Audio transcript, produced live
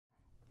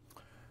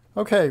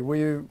Okay,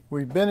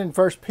 we've been in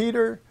First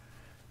Peter,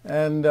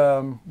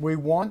 and we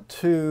want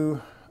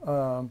to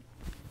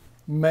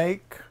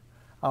make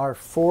our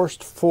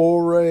forced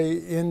foray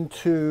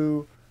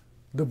into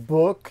the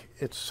book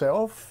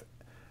itself,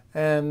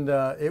 and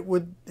you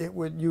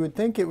would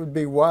think it would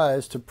be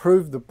wise to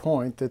prove the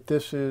point that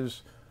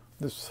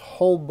this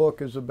whole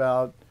book is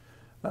about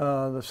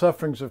the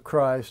sufferings of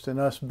Christ and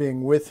us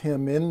being with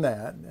Him in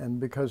that,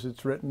 and because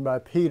it's written by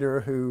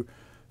Peter, who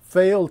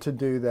failed to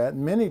do that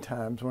many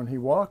times when he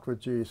walked with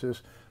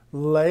Jesus,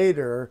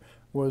 later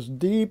was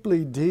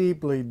deeply,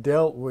 deeply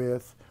dealt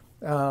with,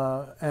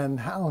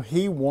 and how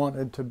he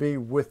wanted to be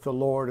with the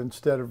Lord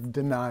instead of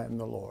denying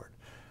the Lord.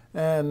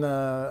 And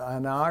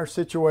in our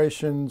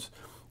situations,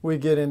 we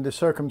get into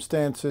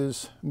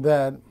circumstances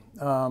that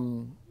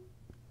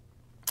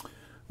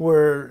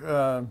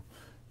where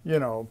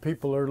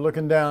people are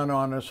looking down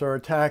on us or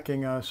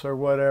attacking us or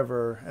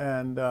whatever,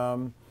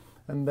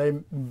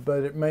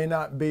 but it may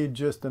not be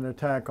just an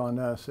attack on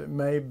us. It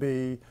may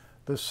be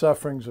the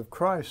sufferings of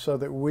Christ so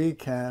that we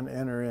can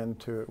enter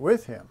into it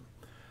with Him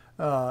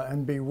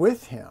and be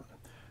with Him.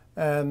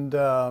 And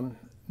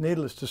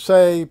needless to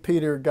say,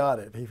 Peter got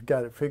it. He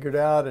got it figured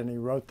out, and he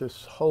wrote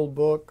this whole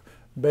book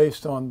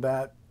based on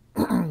that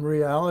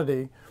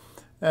reality.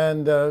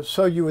 And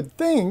so you would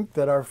think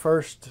that our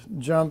first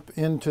jump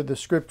into the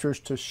Scriptures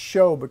to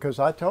show, because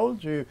I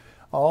told you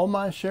all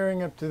my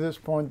sharing up to this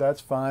point,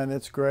 that's fine,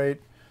 it's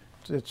great.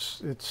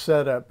 It's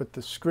set up, but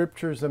the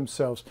Scriptures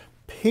themselves,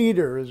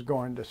 Peter is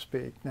going to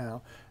speak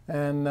now,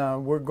 and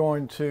we're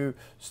going to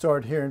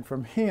start hearing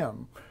from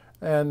him.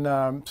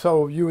 And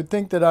so you would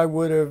think that I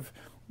would have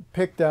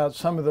picked out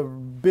some of the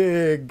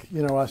big,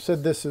 I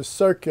said this is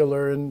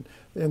circular in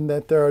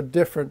that there are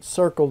different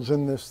circles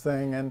in this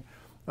thing, and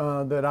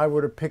that I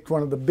would have picked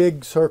one of the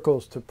big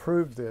circles to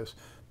prove this.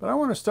 But I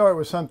want to start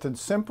with something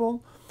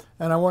simple,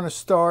 and I want to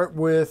start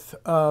with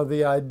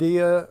the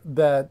idea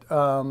that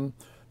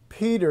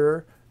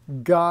Peter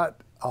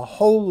got a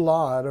whole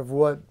lot of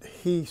what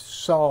he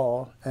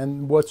saw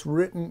and what's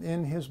written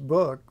in his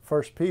book,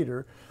 First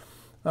Peter,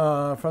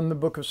 from the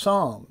book of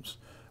Psalms.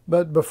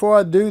 But before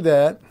I do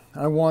that,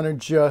 I want to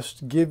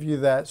just give you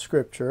that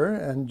scripture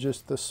and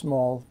just the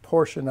small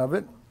portion of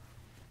it.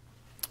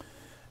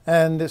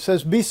 And it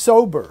says, "Be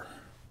sober,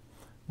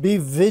 be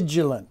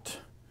vigilant,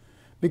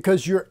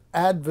 because your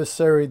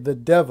adversary, the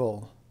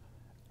devil,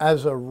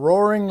 as a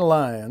roaring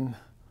lion,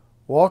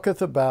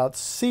 walketh about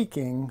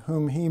seeking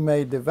whom he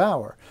may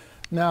devour."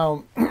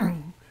 Now,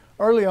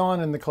 early on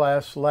in the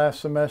class last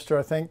semester,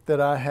 I think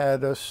that I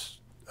had us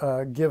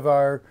give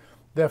our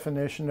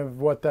definition of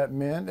what that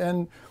meant,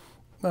 and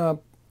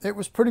it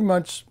was pretty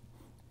much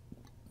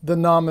the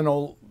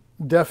nominal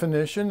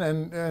definition,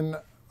 and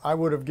I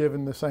would have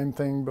given the same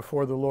thing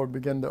before the Lord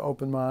began to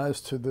open my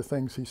eyes to the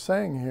things He's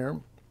saying here.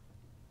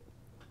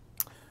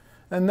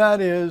 And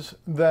that is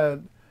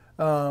that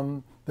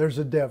there's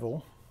a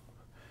devil,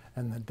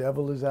 and the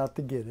devil is out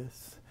to get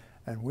us,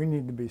 and we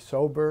need to be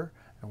sober,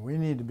 and we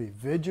need to be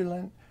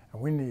vigilant,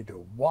 and we need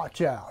to watch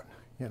out,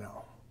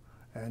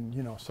 And,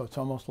 so it's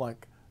almost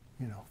like,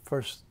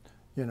 first,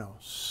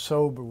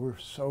 sober, we're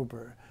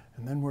sober,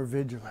 and then we're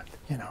vigilant.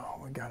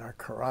 We got our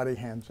karate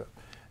hands up,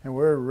 and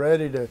we're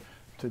ready to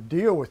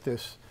deal with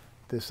this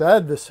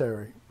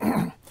adversary.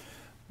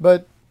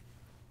 But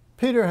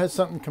Peter has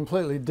something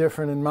completely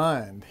different in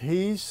mind.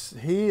 He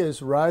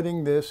is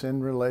writing this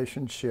in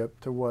relationship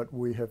to what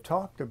we have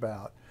talked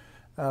about,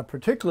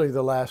 particularly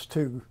the last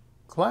two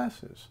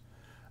classes,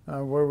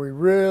 where we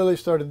really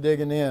started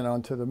digging in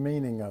onto the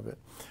meaning of it.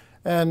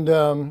 And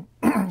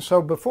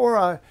so before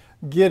I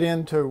get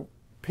into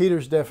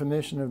Peter's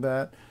definition of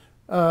that,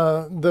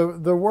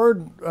 the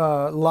word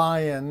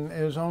lion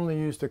is only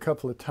used a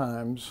couple of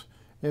times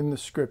in the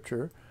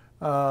Scripture,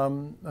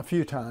 a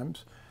few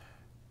times.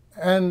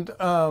 And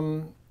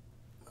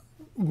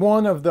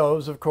one of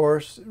those, of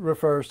course,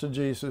 refers to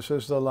Jesus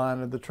as the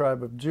Lion of the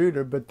tribe of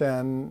Judah, but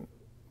then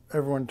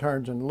everyone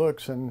turns and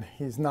looks, and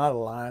He's not a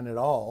lion at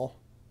all.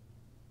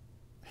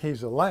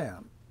 He's a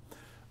lamb.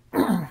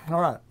 All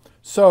right.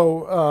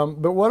 So,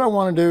 but what I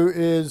want to do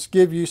is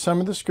give you some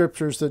of the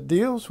Scriptures that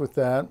deals with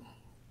that,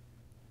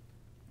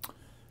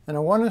 and I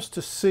want us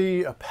to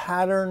see a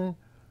pattern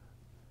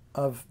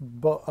of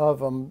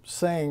them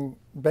saying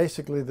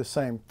basically the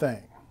same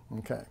thing.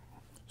 Okay.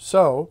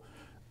 So,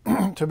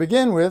 to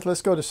begin with,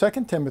 let's go to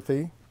 2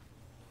 Timothy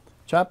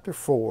chapter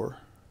 4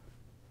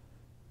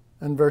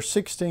 and verse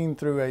 16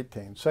 through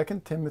 18.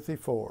 2 Timothy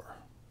 4,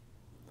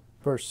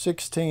 verse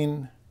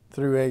 16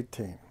 through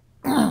 18.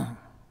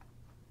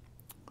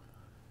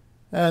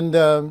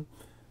 And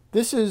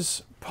this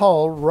is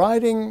Paul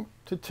writing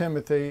to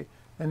Timothy,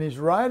 and he's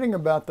writing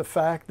about the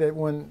fact that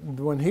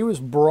when he was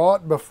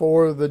brought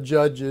before the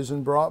judges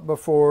and brought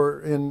before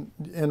in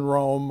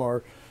Rome,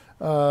 or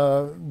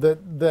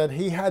that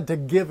he had to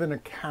give an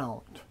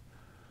account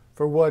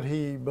for what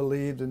he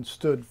believed and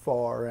stood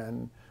for,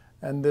 and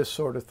this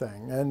sort of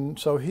thing. And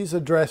so he's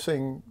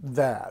addressing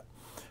that.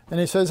 And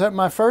he says, "At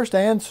my first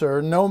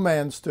answer, no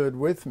man stood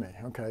with me."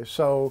 Okay,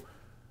 so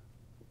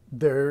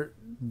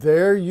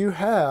there you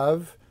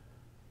have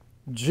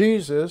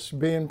Jesus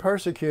being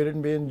persecuted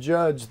and being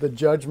judged, the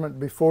judgment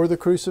before the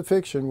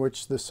crucifixion,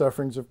 which the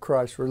sufferings of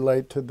Christ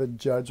relate to the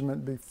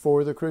judgment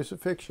before the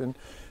crucifixion.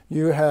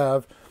 You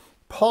have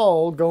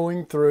Paul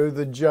going through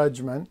the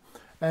judgment,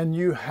 and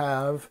you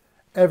have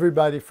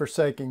everybody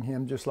forsaking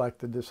him just like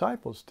the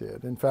disciples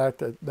did. In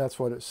fact, that's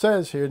what it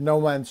says here. No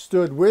man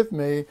stood with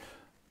me,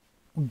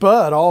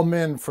 but all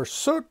men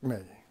forsook me.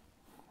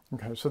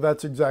 Okay, so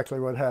that's exactly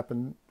what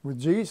happened with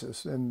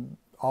Jesus, and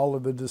all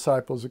of the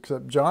disciples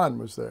except John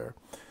was there.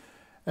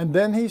 And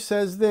then he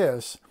says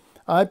this,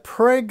 I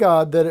pray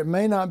God that it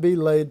may not be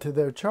laid to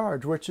their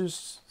charge, which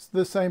is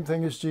the same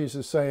thing as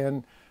Jesus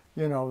saying,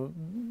 you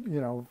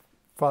know,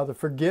 Father,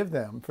 forgive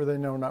them, for they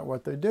know not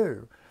what they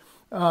do.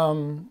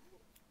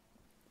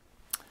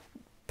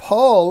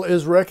 Paul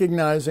is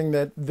recognizing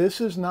that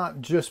this is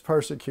not just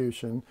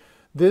persecution.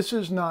 This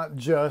is not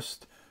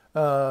just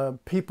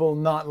people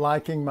not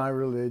liking my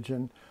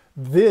religion.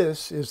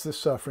 This is the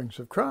sufferings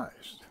of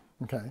Christ.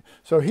 Okay,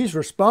 so he's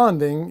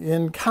responding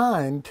in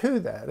kind to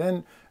that.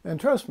 And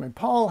trust me,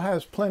 Paul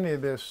has plenty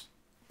of this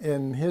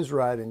in his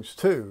writings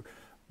too,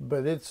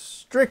 but it's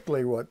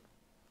strictly what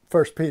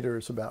 1 Peter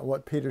is about,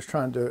 what Peter's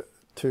trying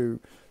to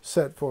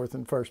set forth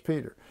in 1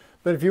 Peter.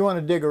 But if you want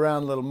to dig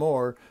around a little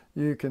more,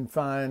 you can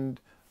find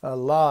a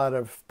lot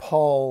of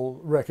Paul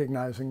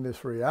recognizing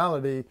this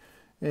reality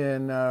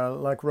in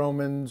like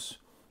Romans,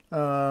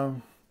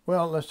 well,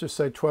 let's just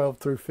say 12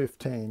 through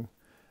 15.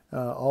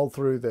 All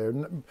through there.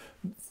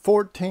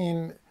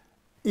 14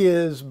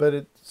 is, but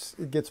it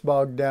gets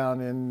bogged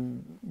down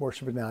in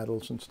worshiping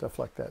idols and stuff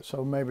like that.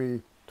 So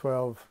maybe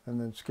 12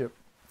 and then skip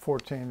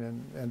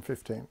 14 and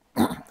 15.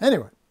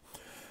 Anyway,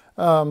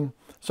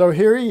 so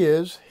here he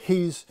is.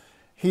 He's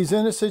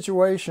in a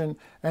situation,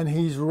 and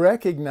he's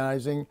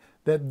recognizing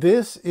that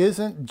this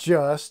isn't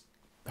just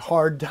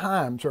hard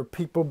times or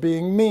people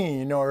being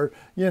mean or,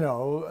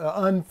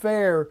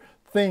 unfair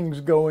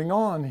things going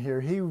on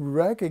here. He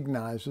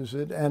recognizes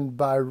it, and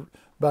by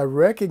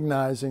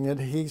recognizing it,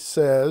 he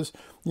says,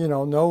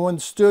 no one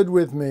stood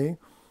with me.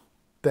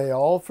 They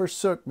all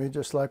forsook me,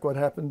 just like what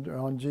happened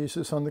on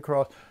Jesus on the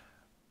cross.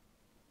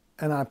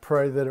 And I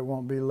pray that it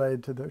won't be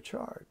laid to their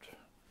charge,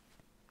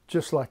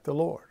 just like the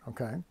Lord,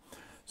 okay?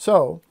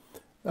 So,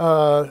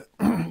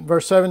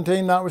 verse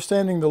 17,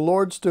 notwithstanding the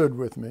Lord stood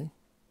with me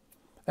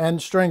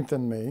and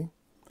strengthened me,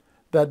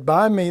 that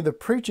by me the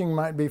preaching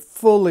might be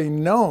fully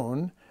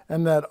known,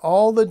 and that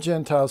all the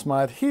Gentiles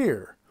might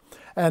hear.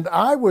 And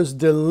I was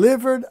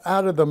delivered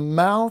out of the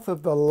mouth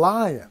of the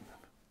lion.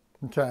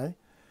 Okay?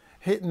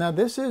 Now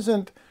this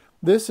isn't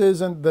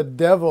the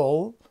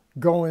devil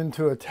going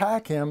to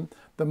attack him.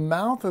 The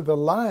mouth of the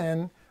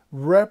lion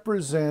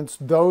represents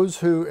those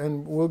who,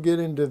 and we'll get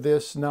into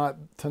this not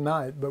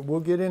tonight, but we'll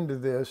get into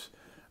this.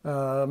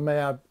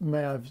 May I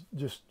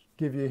just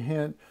give you a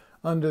hint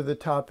under the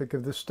topic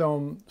of the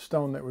stone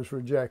that was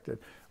rejected.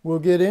 We'll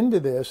get into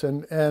this,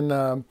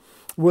 and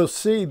we'll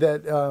see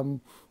that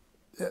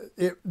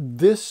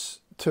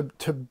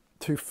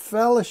to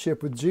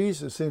fellowship with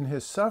Jesus in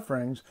his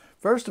sufferings,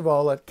 first of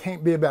all, it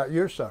can't be about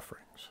your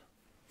sufferings.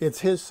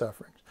 It's his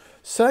sufferings.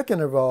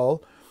 Second of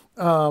all,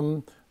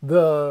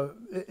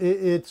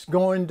 it's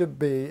going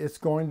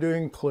to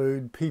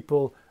include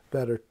people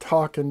that are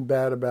talking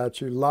bad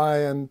about you,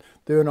 lying,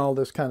 doing all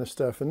this kind of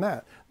stuff and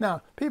that.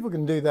 Now, people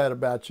can do that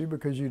about you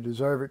because you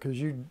deserve it, because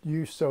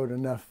you sowed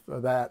enough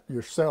of that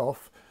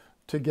yourself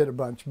to get a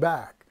bunch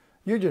back.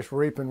 You're just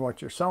reaping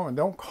what you're sowing.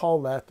 Don't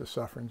call that the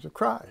sufferings of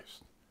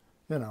Christ.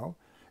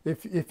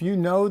 If you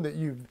know that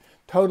you've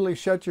totally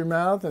shut your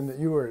mouth and that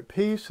you were at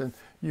peace and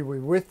you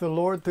were with the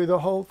Lord through the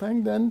whole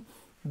thing, then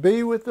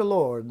be with the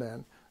Lord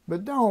then.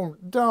 But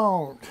don't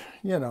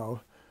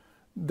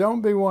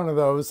be one of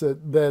those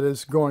that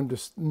is going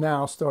to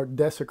now start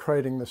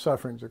desecrating the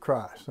sufferings of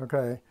Christ,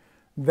 okay?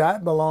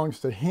 That belongs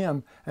to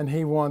him, and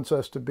he wants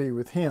us to be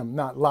with him,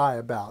 not lie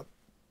about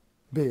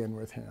being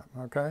with him,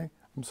 okay?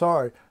 I'm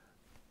sorry.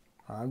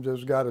 I've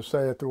just got to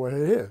say it the way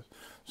it is.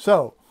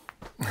 So,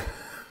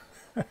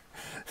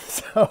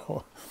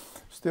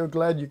 still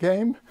glad you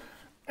came?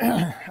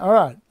 All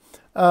right.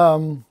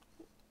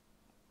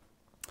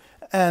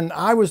 And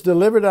I was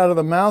delivered out of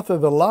the mouth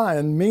of the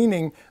lion,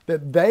 meaning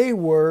that they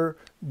were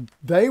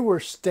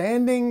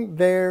standing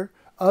there.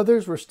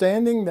 Others were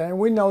standing there. And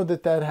we know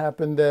that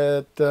happened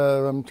at,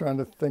 I'm trying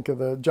to think of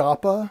the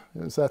Joppa.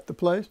 Is that the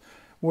place?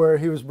 Where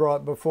he was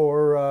brought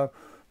before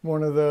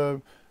one of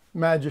the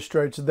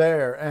magistrates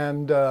there.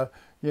 And,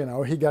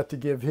 he got to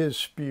give his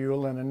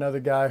spiel. And another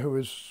guy who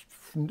was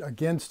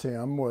against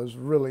him was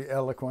really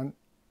eloquent.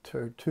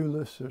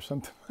 Tertullus or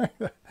something like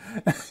that.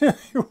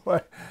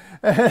 Anyway,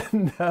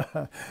 and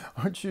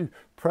aren't you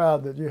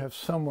proud that you have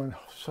someone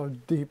so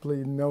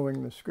deeply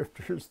knowing the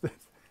scriptures that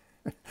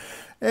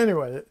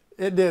anyway,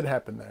 it did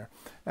happen there.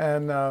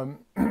 And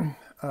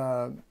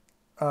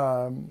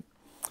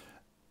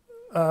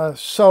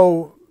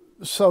so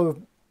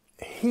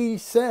he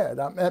said,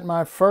 at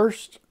my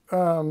first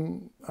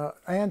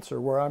answer,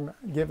 where I'm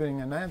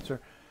giving an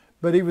answer,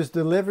 but he was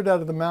delivered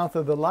out of the mouth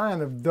of the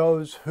lion of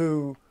those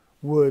who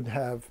would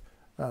have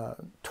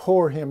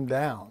tore him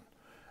down.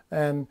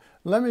 And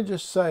let me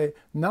just say,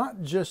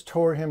 not just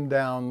tore him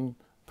down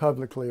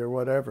publicly or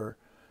whatever,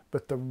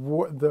 but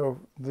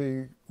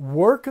the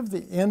work of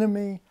the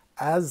enemy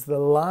as the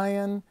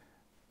lion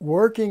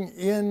working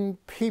in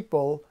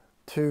people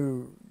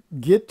to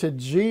get to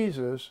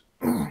Jesus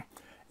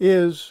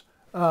is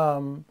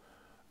well,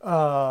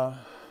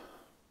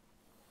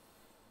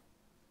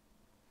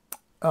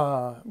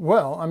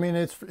 I mean,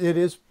 it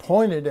is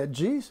pointed at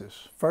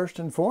Jesus first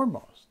and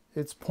foremost.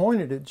 It's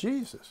pointed at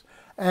Jesus,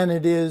 and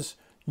it is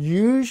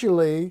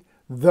usually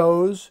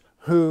those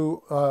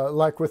who,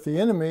 like with the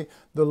enemy,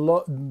 the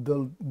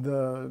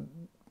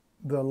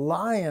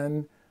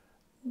lion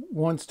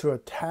wants to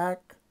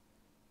attack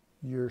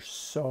your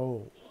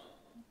soul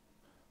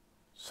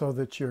so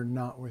that you're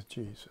not with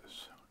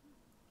Jesus,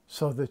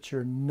 so that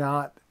you're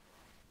not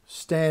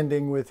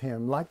standing with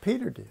him like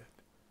Peter did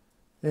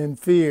in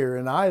fear,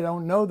 and I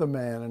don't know the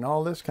man, and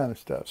all this kind of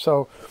stuff.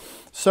 So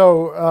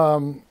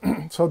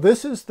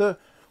this is the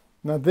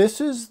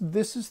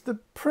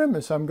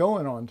premise I'm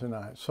going on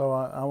tonight. So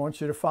I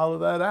want you to follow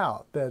that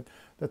out. That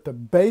the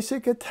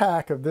basic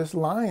attack of this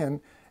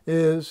lion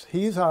is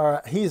he's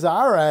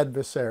our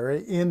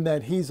adversary, in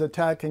that he's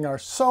attacking our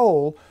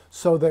soul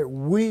so that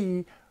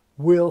we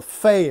will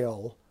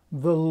fail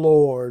the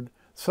Lord,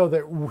 so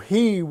that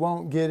he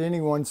won't get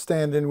anyone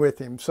standing with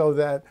him, so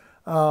that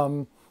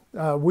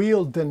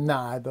we'll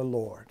deny the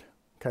Lord,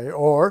 okay?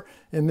 Or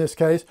in this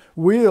case,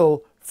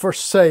 we'll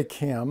forsake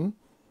him,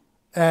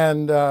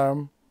 and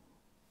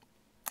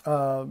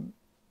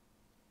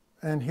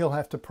he'll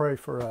have to pray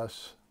for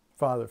us,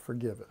 Father,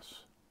 forgive us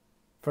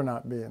for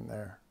not being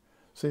there.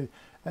 See,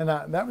 and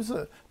that was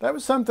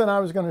something I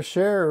was going to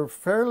share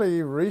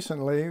fairly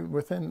recently,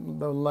 within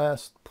the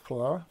last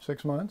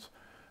 6 months,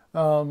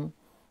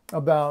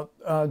 about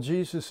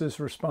Jesus's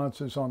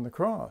responses on the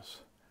cross,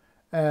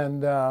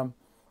 and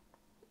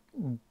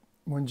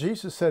when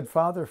Jesus said,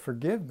 Father,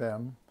 forgive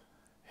them,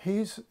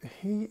 he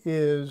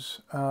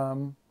is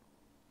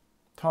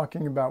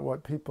talking about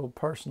what people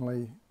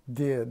personally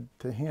did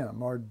to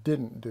him or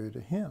didn't do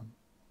to him.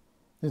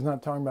 He's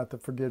not talking about the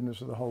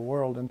forgiveness of the whole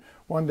world. And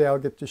one day I'll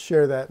get to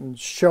share that and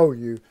show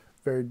you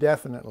very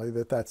definitely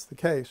that that's the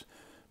case.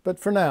 But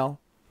for now,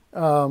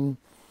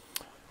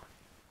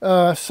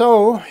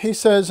 so he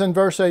says in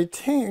verse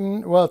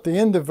 18, well, at the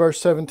end of verse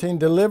 17,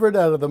 delivered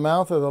out of the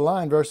mouth of the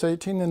lion, verse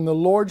 18, and the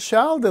Lord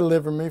shall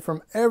deliver me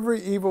from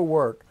every evil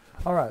work.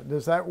 All right,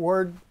 does that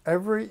word,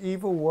 every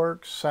evil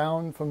work,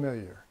 sound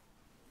familiar?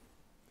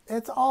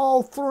 It's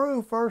all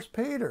through 1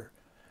 Peter.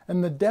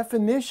 And the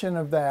definition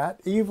of that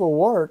evil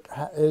work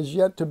is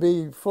yet to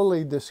be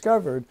fully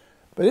discovered,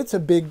 but it's a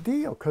big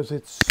deal because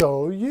it's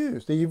so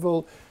used.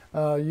 Evil,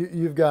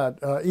 you've got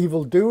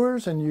evil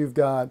doers, and you've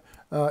got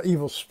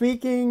evil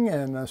speaking,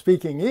 and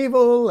speaking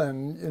evil,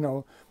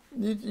 and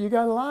you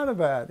got a lot of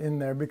that in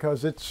there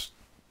because it's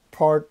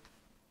part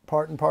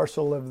and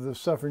parcel of the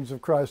sufferings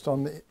of Christ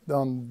on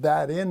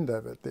that end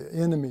of it, the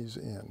enemy's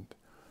end,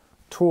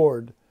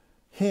 toward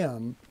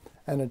him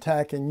and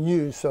attacking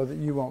you so that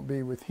you won't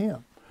be with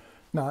him.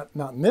 Not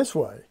in this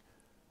way,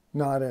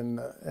 not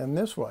in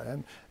this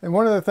way. And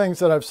one of the things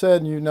that I've said,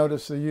 and you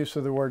notice the use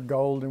of the word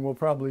gold, and we'll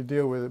probably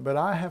deal with it, but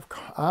I have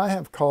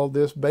called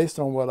this, based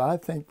on what I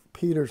think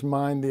Peter's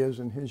mind is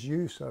and his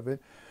use of it,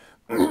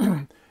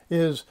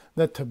 is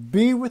that to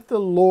be with the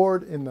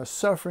Lord in the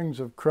sufferings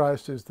of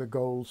Christ is the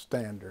gold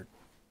standard.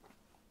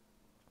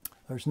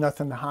 There's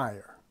nothing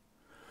higher.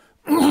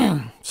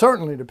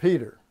 Certainly to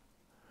Peter,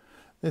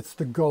 it's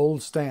the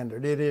gold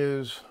standard. It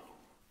is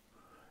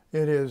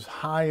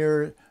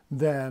higher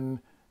than,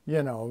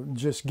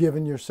 just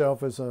giving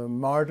yourself as a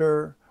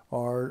martyr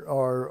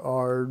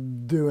or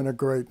doing a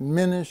great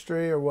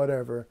ministry or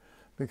whatever,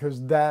 because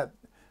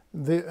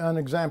an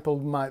example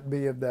might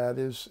be of that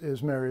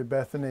is Mary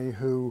Bethany,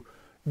 who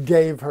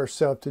gave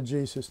herself to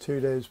Jesus 2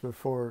 days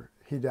before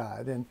he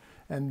died,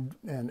 and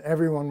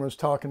everyone was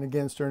talking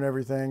against her and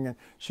everything, and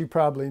she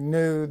probably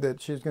knew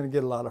that she was going to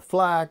get a lot of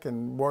flack,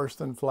 and worse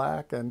than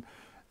flack, and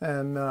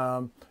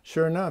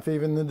sure enough,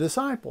 even the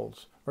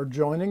disciples are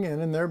joining in,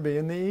 and they're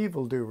being the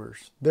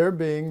evildoers. They're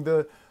being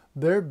the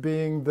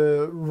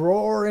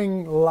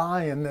roaring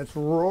lion that's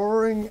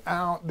roaring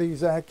out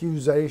these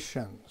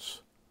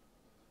accusations.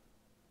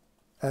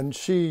 And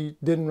she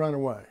didn't run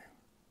away,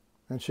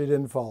 and she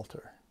didn't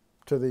falter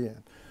to the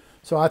end.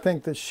 So I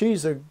think that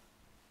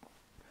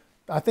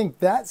I think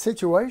that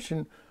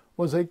situation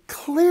was a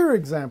clear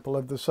example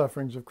of the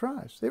sufferings of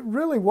Christ. It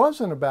really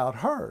wasn't about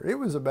her. It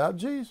was about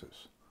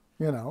Jesus.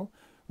 One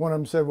of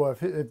them said, well,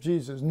 if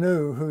Jesus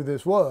knew who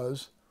this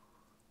was,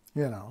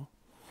 All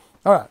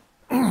right.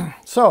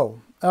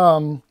 So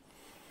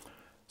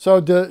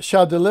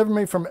shall deliver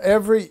me from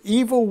every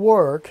evil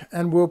work,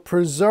 and will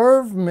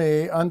preserve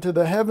me unto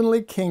the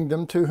heavenly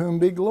kingdom, to whom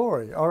be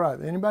glory. All right.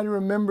 Anybody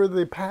remember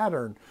the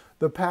pattern?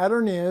 The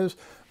pattern is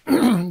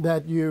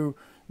that you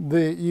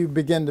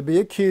begin to be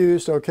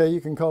accused. Okay,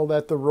 you can call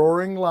that the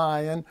roaring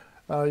lion.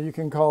 You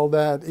can call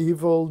that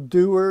evil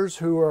doers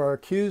who are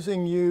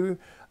accusing you,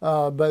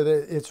 but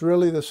it's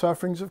really the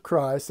sufferings of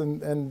Christ.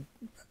 And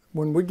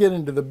when we get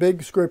into the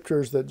big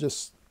scriptures that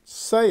just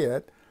say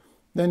it,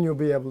 then you'll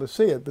be able to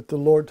see it. But the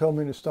Lord told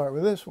me to start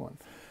with this one.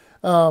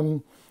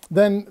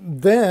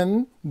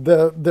 Then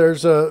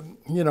there's a,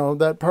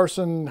 that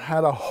person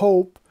had a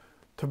hope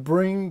to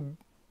bring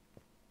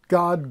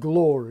God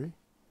glory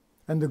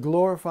and to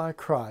glorify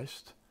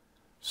Christ.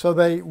 So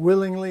they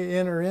willingly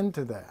enter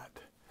into that.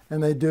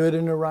 And they do it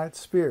in the right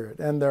spirit.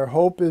 And their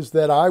hope is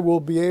that I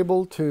will be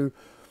able to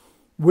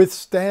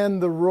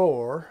withstand the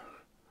roar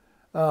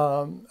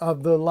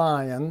of the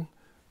lion,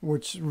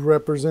 which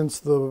represents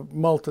the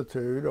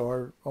multitude,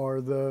 or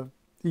the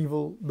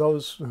evil,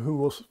 those who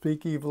will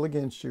speak evil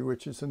against you,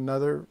 which is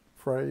another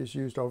phrase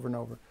used over and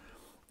over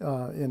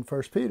in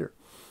 1 Peter.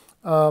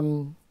 But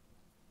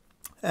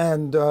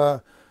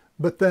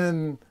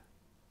then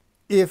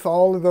if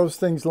all of those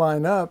things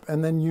line up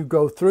and then you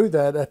go through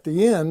that, at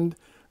the end,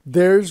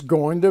 there's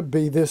going to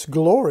be this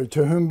glory,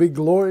 to whom be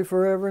glory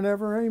forever and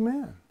ever.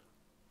 Amen.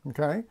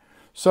 Okay?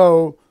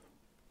 So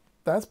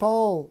that's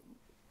Paul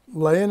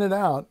laying it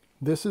out.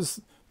 This is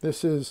the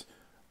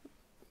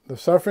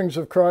sufferings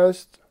of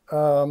Christ.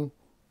 No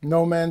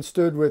man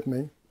stood with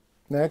me.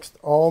 Next,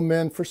 all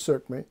men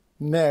forsook me.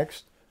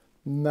 Next,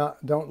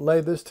 don't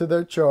lay this to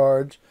their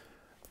charge.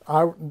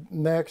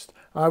 Next,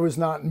 I was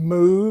not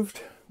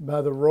moved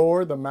by the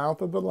roar, the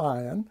mouth of the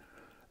lion.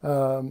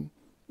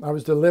 I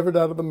was delivered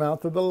out of the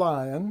mouth of the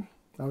lion.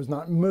 I was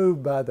not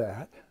moved by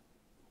that.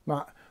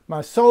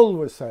 My soul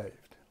was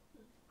saved.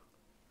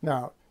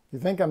 Now, you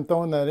think I'm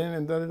throwing that in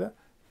and da-da-da?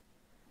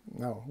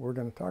 No, we're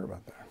going to talk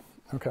about that.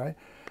 Okay?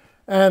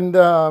 And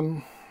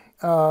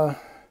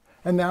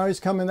now he's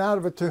coming out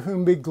of it, to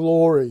whom be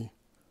glory.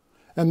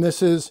 And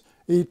this is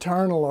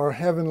eternal or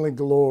heavenly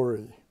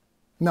glory,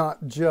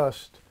 not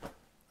just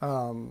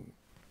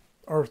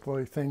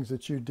earthly things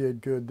that you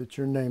did good, that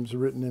your name's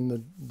written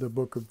in the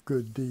book of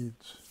good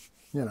deeds,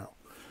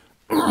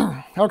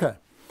 Okay.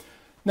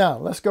 Now,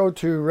 let's go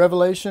to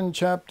Revelation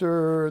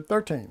chapter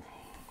 13.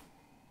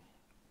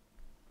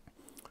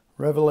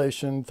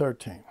 Revelation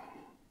 13.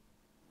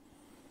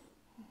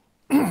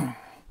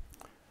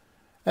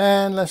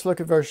 And let's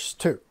look at verse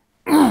 2.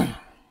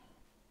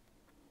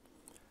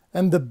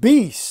 And the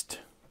beast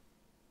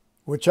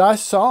which I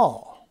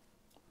saw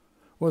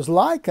was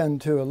like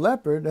unto a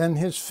leopard, and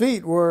his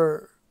feet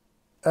were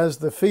as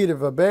the feet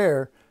of a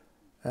bear,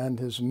 and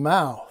his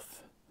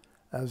mouth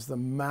as the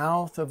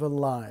mouth of a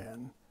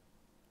lion.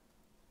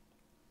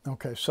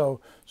 Okay,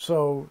 so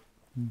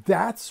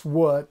that's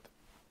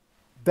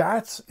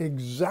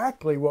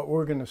exactly what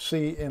we're going to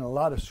see in a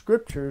lot of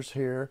scriptures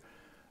here,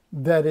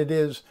 that it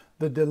is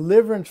the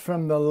deliverance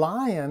from the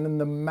lion,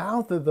 and the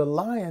mouth of the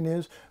lion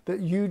is that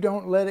you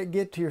don't let it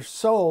get to your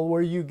soul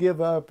where you give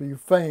up, or you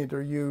faint,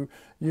 or you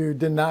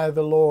deny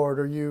the Lord,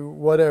 or you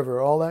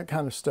whatever, all that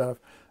kind of stuff.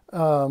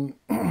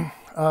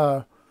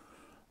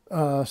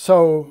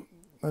 So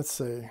let's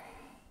see.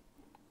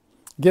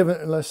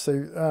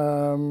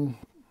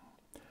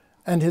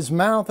 And his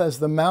mouth as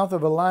the mouth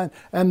of a lion,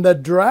 and the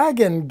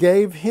dragon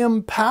gave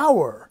him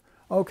power.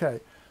 Okay.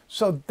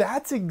 So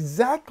that's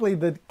exactly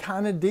the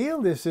kind of deal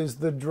this is.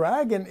 The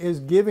dragon is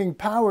giving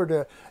power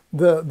to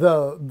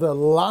the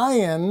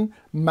lion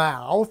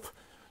mouth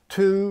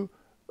to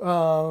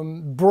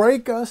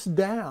break us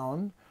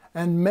down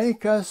and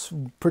make us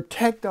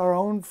protect our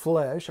own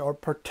flesh, or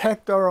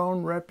protect our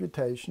own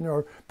reputation,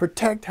 or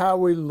protect how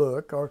we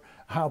look, or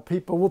how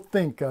people will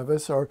think of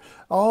us, or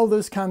all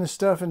this kind of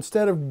stuff,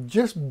 instead of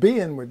just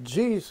being with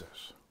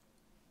Jesus.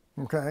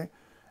 Okay?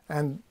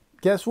 And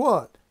guess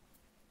what?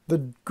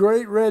 The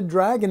great red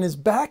dragon is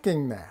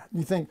backing that.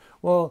 You think,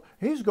 well,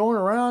 he's going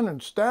around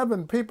and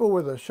stabbing people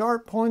with a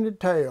sharp-pointed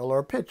tail or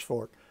a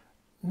pitchfork.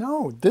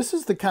 No, this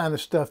is the kind of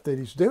stuff that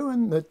he's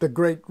doing, that the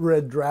great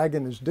red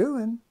dragon is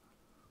doing.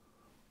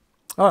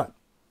 All right,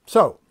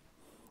 so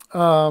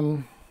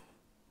and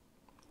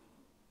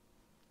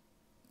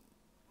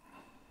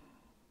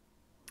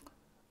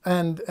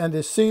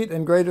his seat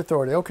and great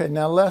authority. Okay,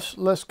 now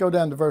let's go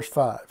down to verse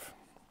 5.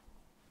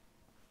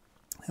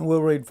 And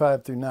we'll read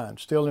 5 through 9,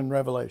 still in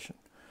Revelation.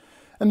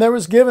 And there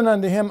was given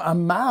unto him a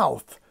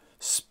mouth,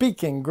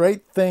 speaking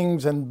great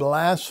things and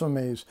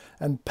blasphemies,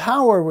 and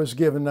power was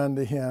given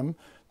unto him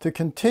to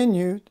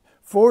continue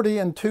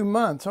 42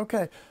 months.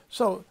 Okay,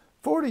 so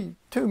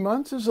 42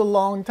 months is a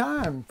long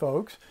time,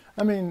 folks.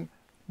 I mean,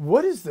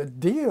 what is the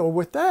deal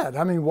with that?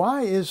 I mean,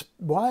 why is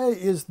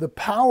the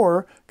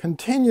power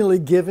continually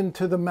given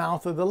to the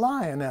mouth of the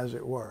lion, as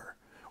it were?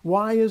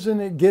 Why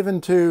isn't it given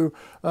to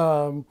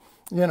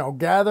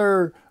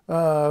gather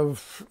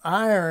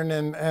iron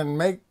and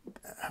make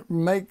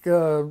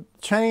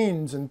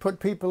chains and put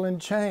people in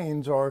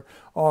chains, or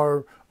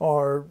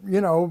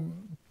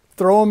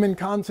throw them in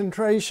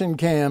concentration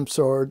camps,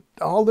 or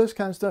all this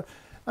kind of stuff?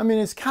 I mean,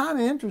 it's kind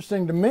of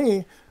interesting to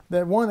me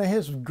that one of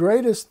his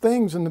greatest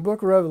things in the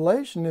book of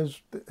Revelation is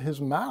his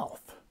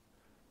mouth,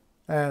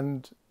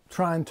 and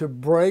trying to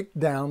break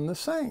down the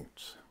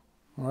saints.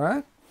 All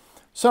right?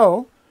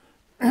 So,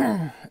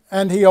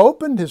 And he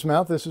opened his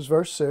mouth, this is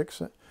verse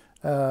 6,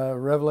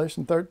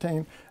 Revelation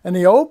 13, and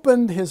he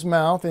opened his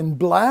mouth in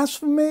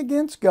blasphemy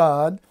against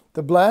God,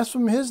 to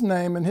blaspheme his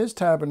name and his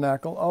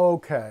tabernacle.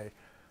 Okay.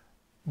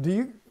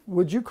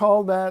 Would you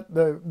call that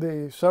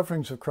the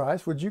sufferings of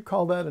Christ? Would you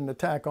call that an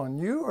attack on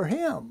you or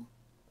him?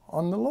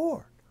 On the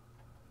Lord.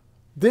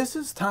 This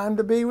is time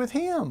to be with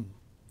him.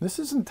 This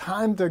isn't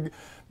time to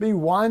be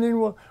whining,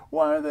 well,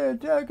 why are they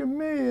attacking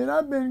me? And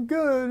I've been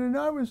good, and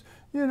I was,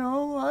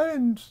 I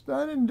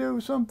didn't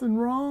do something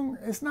wrong.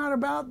 It's not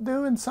about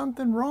doing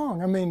something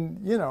wrong. I mean,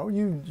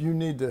 you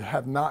need to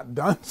have not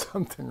done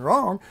something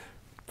wrong.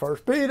 1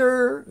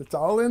 Peter, it's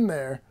all in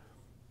there.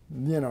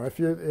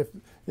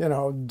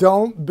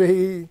 Don't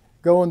be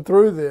going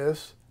through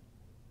this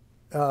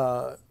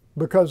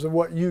because of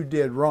what you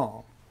did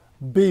wrong.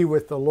 Be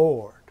with the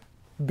Lord.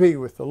 Be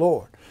with the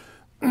Lord.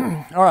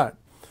 All right.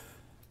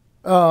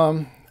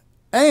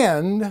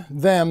 And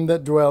them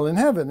that dwell in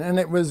heaven. And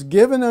it was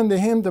given unto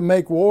him to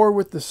make war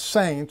with the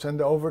saints and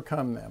to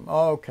overcome them.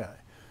 Okay.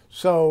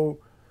 So,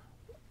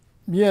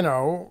 I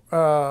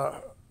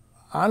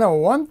know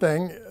one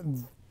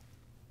thing.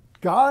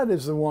 God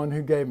is the one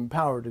who gave him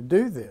power to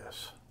do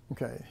this.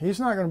 Okay. He's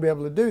not going to be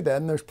able to do that.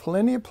 And there's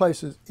plenty of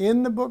places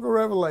in the book of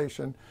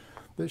Revelation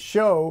that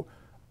show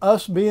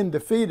us being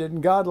defeated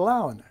and God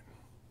allowing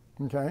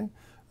it. Okay.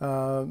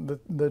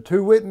 The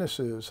two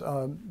witnesses,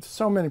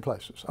 so many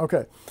places.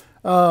 Okay.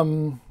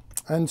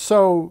 And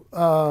so,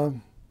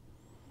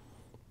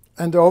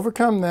 and to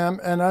overcome them,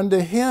 and unto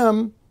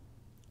him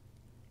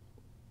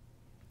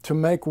to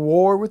make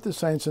war with the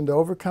saints and to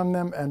overcome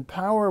them, and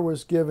power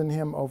was given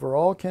him over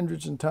all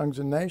kindreds and tongues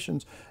and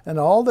nations, and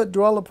all that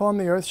dwell upon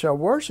the earth shall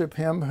worship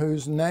him,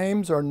 whose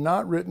names are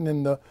not written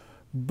in the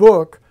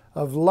book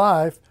of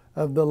life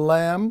of the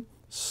Lamb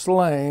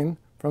slain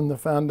from the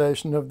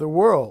foundation of the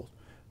world.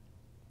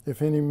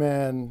 If any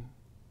man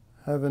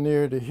have an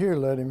ear to hear,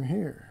 let him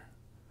hear.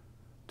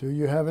 Do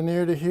you have an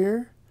ear to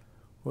hear?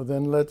 Well,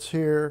 then let's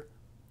hear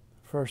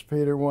 1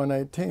 Peter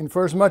 1:18.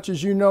 For as much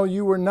as you know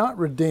you were not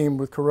redeemed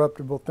with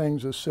corruptible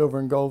things as silver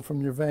and gold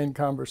from your vain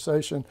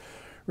conversation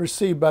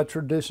received by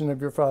tradition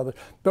of your fathers,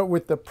 but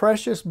with the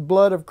precious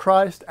blood of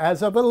Christ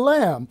as of a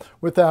lamb,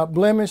 without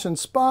blemish and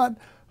spot,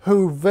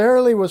 who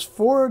verily was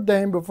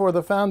foreordained before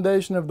the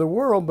foundation of the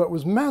world, but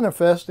was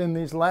manifest in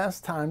these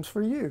last times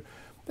for you.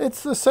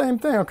 It's the same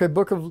thing. Okay,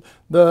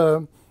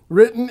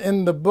 written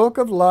in the book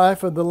of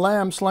life of the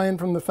Lamb slain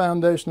from the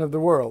foundation of the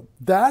world.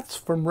 That's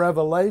from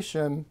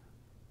Revelation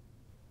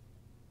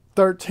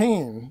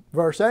 13,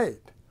 verse 8.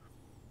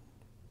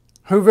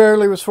 Who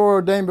verily was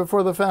foreordained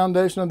before the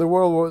foundation of the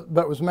world,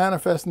 but was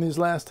manifest in these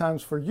last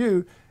times for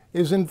you,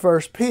 is in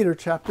 1 Peter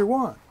chapter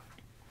 1.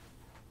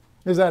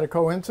 Is that a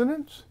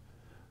coincidence?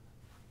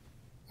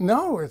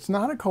 No, it's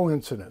not a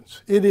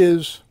coincidence. It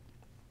is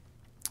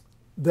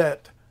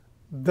that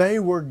they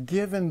were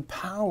given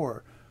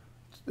power.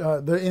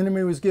 The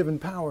enemy was given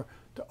power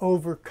to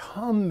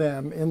overcome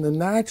them in the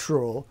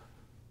natural,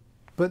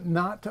 but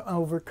not to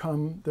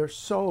overcome their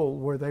soul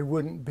where they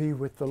wouldn't be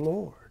with the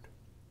Lord.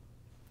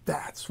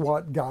 That's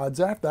what God's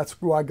after.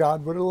 That's why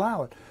God would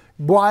allow it.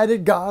 Why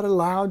did God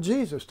allow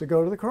Jesus to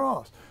go to the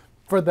cross?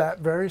 For that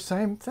very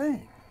same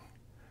thing.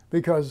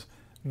 Because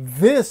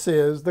this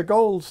is the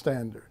gold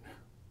standard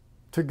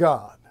to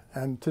God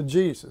and to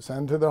Jesus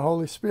and to the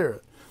Holy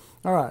Spirit.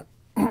 All right.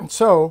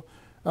 So,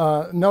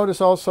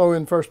 notice also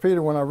in 1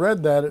 Peter when I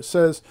read that, it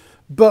says,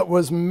 but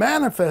was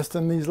manifest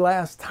in these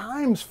last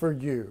times for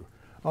you.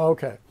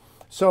 Okay.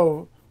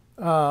 So,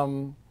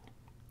 we'll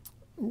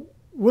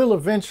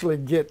eventually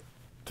get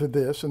to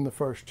this in the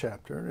first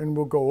chapter, and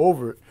we'll go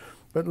over it.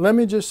 But let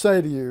me just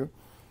say to you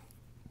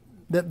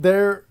that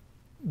there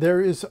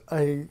is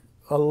a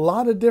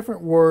lot of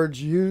different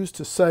words used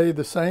to say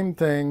the same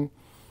thing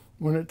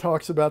when it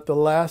talks about the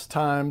last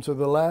times or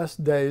the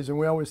last days, and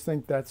we always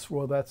think that's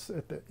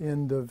at the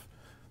end of,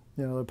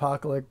 the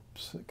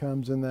apocalypse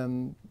comes and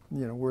then,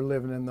 we're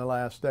living in the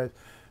last days.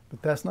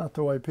 But that's not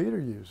the way Peter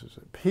uses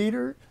it.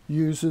 Peter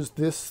uses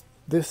this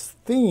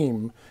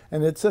theme,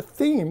 and it's a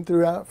theme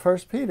throughout 1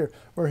 Peter,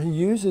 where he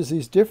uses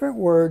these different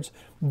words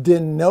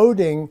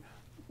denoting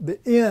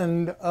the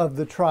end of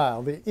the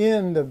trial, the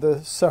end of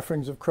the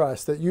sufferings of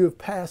Christ, that you have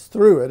passed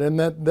through it, and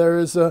that there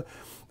is a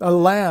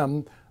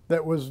lamb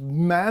that was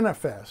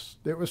manifest.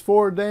 It was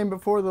foreordained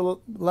before the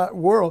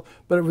world,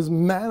 but it was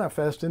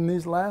manifest in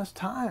these last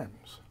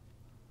times.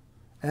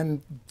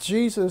 And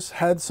Jesus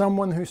had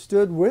someone who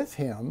stood with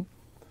him.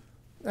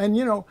 And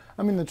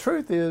the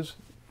truth is,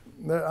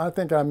 I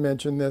think I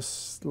mentioned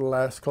this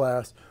last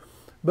class,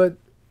 but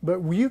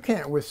you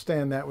can't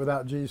withstand that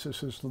without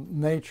Jesus'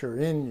 nature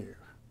in you.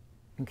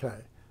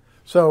 Okay.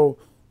 So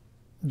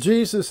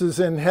Jesus is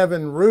in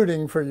heaven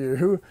rooting for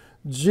you.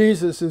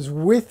 Jesus is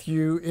with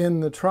you in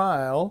the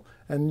trial,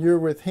 and you're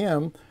with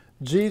him.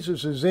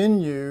 Jesus is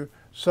in you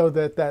so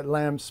that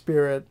Lamb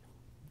Spirit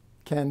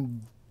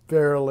can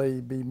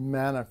verily be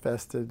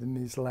manifested in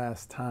these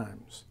last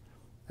times,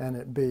 and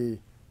it be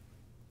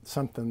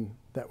something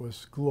that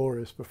was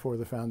glorious before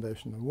the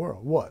foundation of the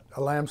world. What?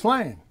 A lamb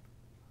slain.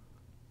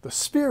 the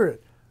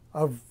spirit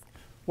of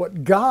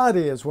what God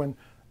is, when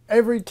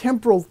every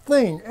temporal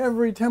thing,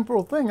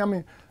 I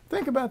mean,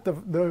 think about the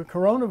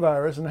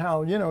coronavirus and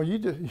how, you know,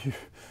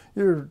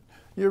 you're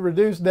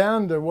reduced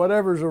down to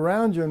whatever's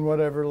around you and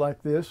whatever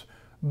like this.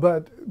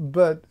 But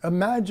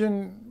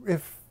imagine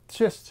if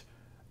just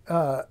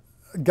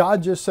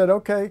God just said,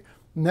 okay,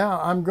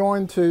 now I'm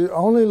going to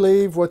only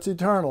leave what's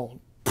eternal.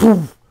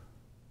 Poof.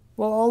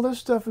 Well, all this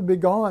stuff would be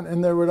gone,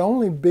 and there would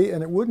only be,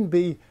 and it wouldn't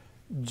be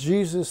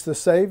Jesus the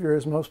Savior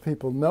as most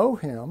people know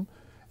him.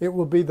 It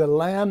will be the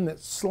Lamb that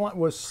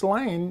was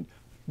slain,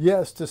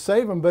 yes, to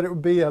save him, but it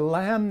would be a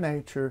Lamb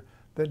nature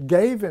that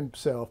gave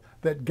himself,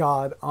 that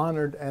God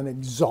honored and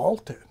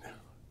exalted.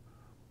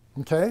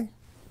 Okay?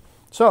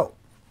 So,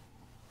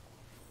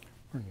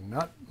 we're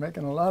not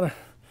making a lot of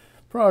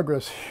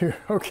progress here.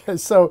 Okay,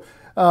 so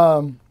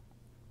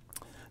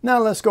now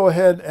let's go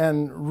ahead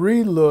and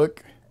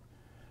re-look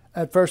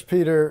at 1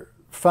 Peter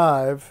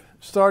 5,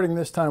 starting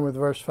this time with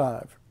verse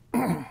 5.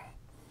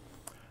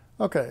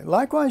 Okay,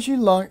 likewise you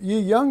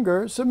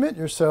younger, submit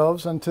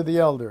yourselves unto the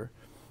elder.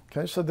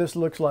 Okay, so this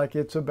looks like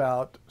it's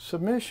about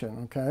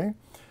submission, okay?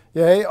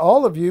 Yea,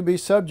 all of you be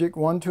subject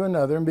one to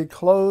another, and be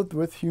clothed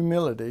with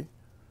humility.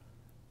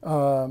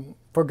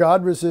 For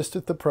God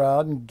resisteth the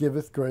proud, and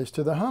giveth grace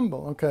to the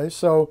humble. Okay,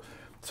 so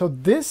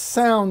this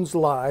sounds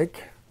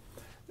like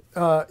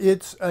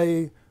it's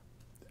a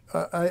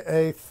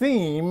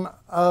theme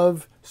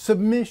of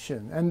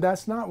submission, and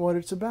that's not what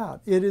it's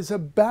about. It is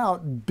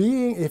about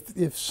being,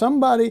 if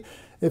somebody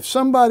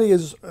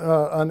is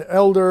an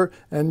elder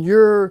and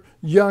you're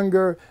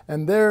younger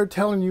and they're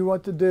telling you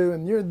what to do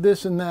and you're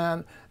this and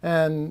that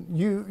and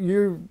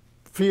you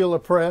feel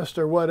oppressed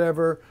or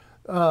whatever,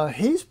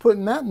 he's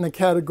putting that in the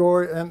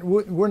category, and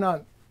we're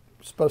not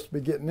supposed to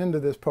be getting into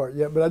this part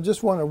yet, but I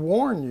just want to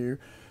warn you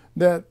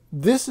that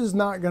this is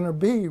not going to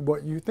be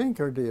what you think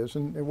it is,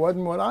 and it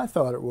wasn't what I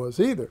thought it was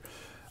either,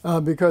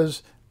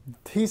 because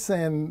he's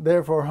saying,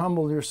 therefore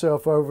humble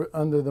yourself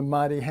under the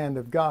mighty hand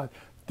of God.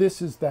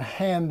 This is the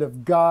hand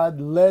of God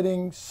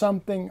letting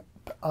something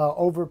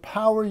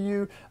overpower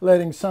you,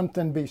 letting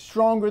something be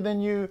stronger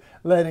than you,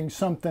 letting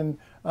something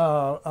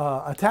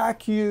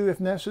attack you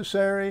if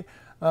necessary,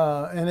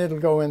 and it'll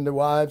go into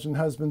wives and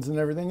husbands and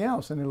everything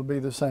else, and it'll be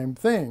the same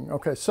thing.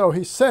 Okay, so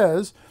he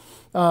says,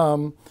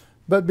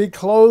 but be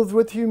clothed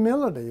with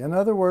humility. In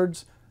other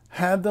words,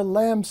 have the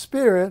Lamb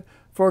spirit,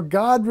 for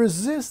God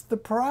resists the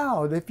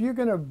proud. If you're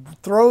going to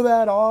throw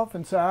that off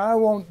and say, I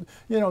won't,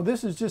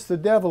 this is just the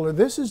devil, or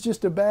this is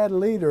just a bad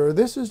leader, or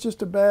this is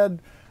just a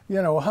bad,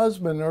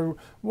 husband, or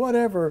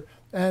whatever,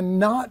 and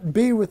not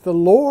be with the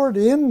Lord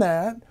in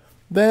that,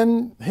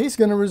 then he's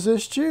going to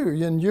resist you.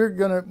 And you're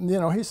going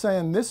to, he's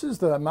saying, this is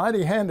the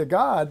mighty hand of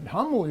God.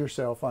 Humble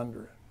yourself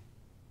under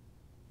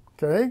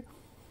it. Okay?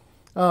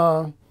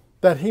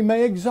 That he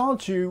may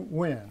exalt you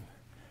when?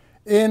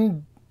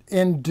 In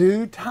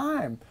due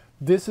time.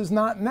 This is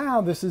not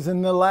now. This is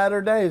in the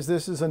latter days.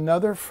 This is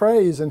another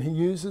phrase, and he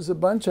uses a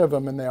bunch of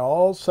them, and they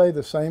all say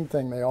the same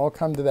thing. They all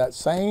come to that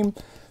same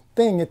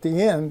thing at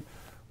the end,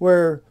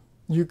 where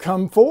you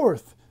come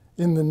forth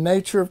in the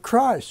nature of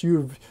Christ.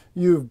 You've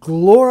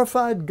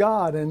glorified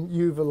God, and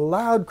you've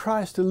allowed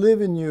Christ to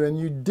live in you, and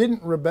you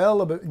didn't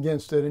rebel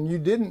against it, and you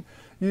didn't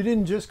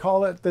just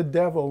call it the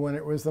devil when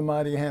it was the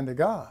mighty hand of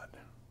God.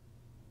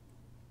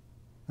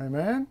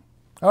 Amen?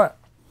 All right.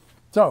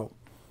 So,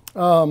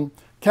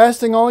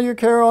 casting all your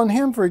care on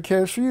him, for he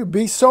cares for you.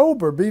 Be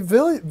sober, be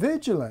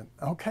vigilant.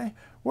 Okay?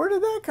 Where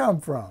did that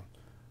come from?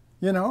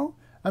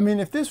 I mean,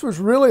 if this was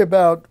really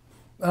about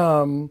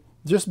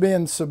just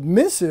being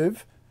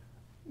submissive,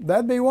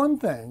 that'd be one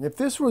thing. If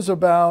this was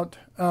about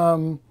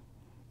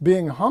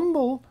being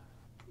humble,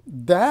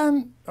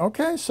 then,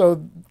 okay,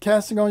 so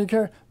casting all your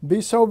care, be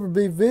sober,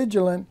 be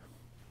vigilant.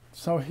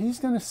 So he's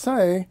going to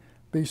say,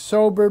 be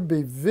sober,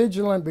 be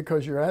vigilant,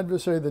 because your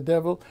adversary, the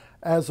devil,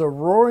 as a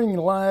roaring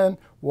lion,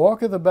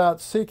 walketh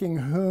about seeking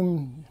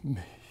whom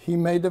he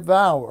may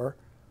devour,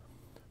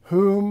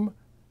 whom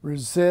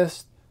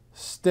resist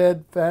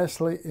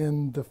steadfastly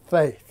in the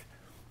faith.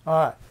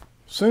 All right.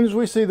 As soon as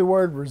we see the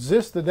word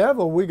resist the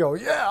devil, we go,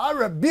 yeah, I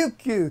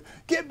rebuke you.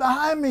 Get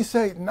behind me,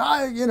 Satan.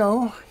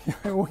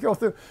 we go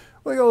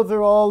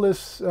through all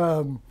this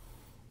the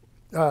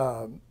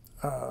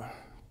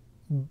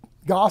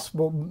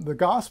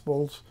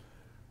Gospel's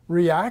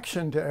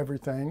reaction to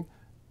everything,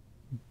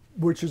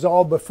 which is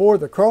all before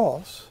the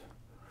cross,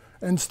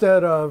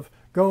 instead of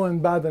going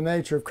by the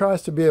nature of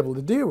Christ to be able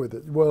to deal with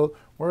it. Well,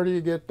 where do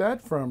you get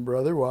that from,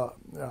 brother? Well,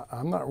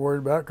 I'm not worried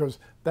about it, because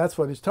that's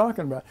what he's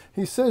talking about.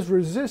 He says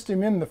resist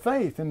him in the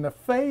faith. In the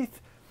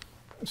faith,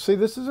 see,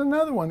 this is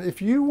another one. If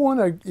you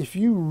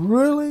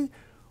really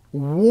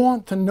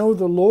want to know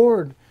the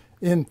Lord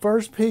in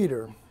 1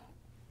 Peter,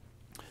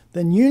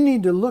 then you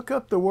need to look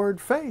up the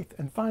word faith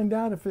and find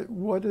out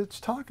what it's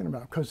talking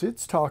about, because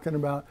it's talking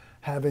about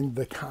having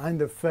the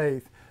kind of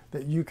faith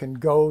that you can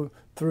go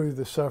through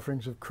the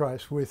sufferings of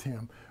Christ with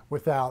him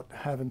without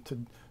having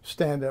to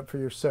stand up for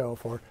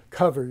yourself or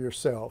cover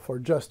yourself or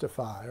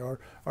justify or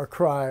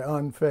cry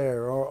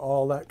unfair or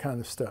all that kind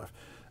of stuff.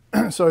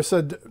 So I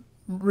said,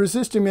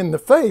 resist him in the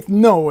faith,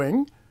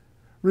 knowing,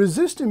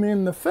 resist him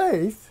in the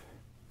faith,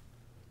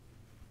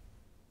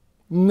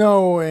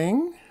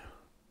 knowing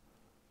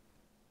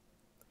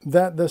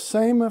that the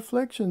same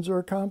afflictions are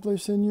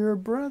accomplished in your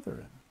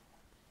brethren.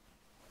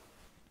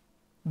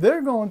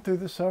 They're going through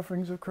the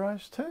sufferings of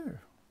Christ too.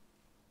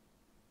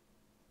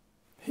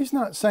 He's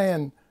not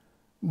saying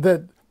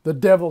that the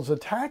devil's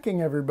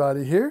attacking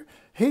everybody here.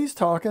 He's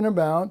talking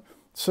about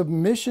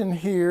submission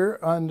here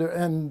under,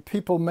 and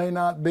people may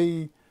not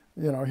be,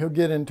 he'll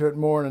get into it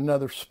more in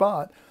another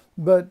spot,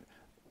 but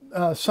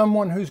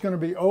someone who's going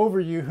to be over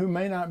you who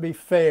may not be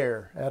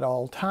fair at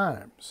all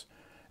times.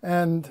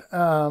 And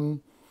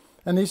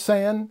he's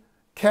saying,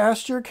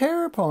 cast your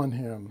care upon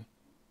him.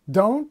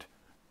 Don't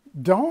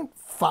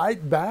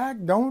fight back.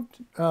 Don't,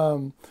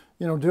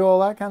 do all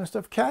that kind of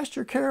stuff. Cast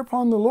your care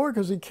upon the Lord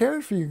because he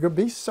cares for you.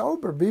 Be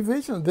sober, be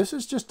vigilant. This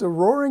is just a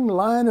roaring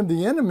lion of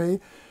the enemy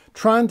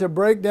trying to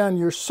break down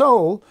your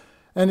soul.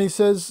 And he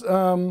says,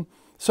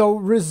 so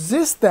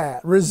resist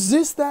that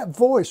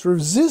voice,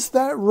 resist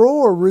that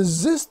roar,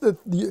 resist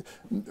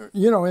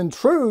in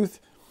truth,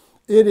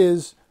 it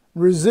is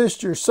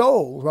resist your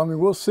soul. I mean,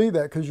 we'll see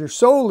that because your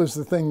soul is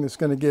the thing that's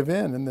going to give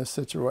in this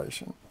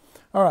situation.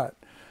 All right.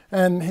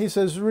 And he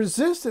says,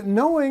 resist it,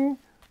 knowing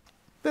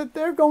that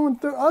they're going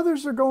through,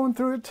 others are going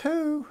through it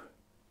too.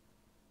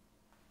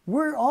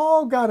 We're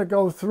all got to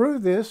go through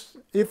this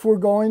if we're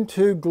going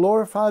to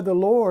glorify the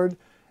Lord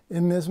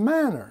in this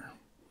manner.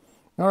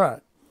 All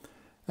right.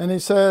 And he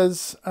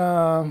says,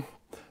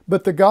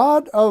 but the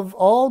God of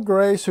all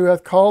grace who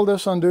hath called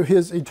us unto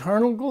his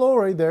eternal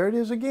glory, there it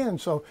is again.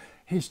 So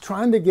he's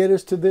trying to get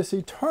us to this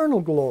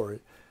eternal glory.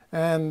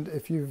 And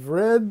if you've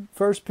read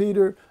 1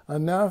 Peter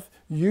enough,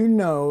 you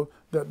know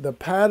that the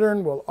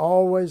pattern will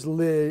always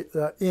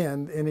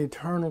end in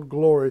eternal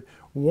glory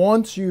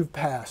once you've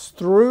passed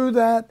through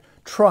that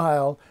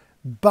trial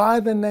by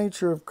the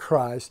nature of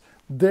Christ.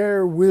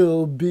 There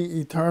will be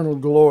eternal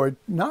glory,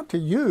 not to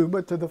you,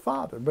 but to the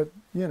Father. But,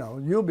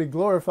 you'll be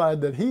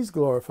glorified that he's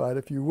glorified,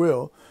 if you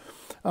will,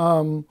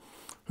 who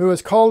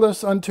has called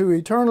us unto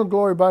eternal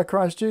glory by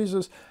Christ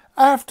Jesus,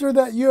 after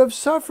that you have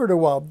suffered a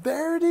while.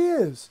 There it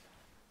is.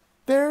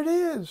 There it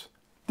is.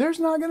 There's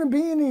not going to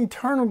be any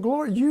eternal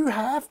glory. You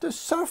have to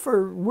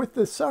suffer with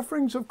the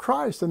sufferings of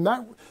Christ. And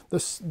that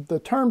the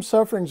term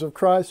sufferings of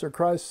Christ or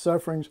Christ's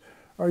sufferings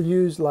are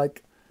used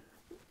like,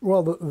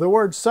 well, the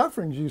word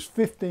sufferings used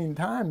 15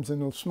 times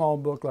in a small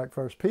book like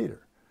 1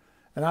 Peter.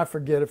 And I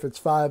forget if it's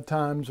 5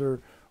 times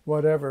or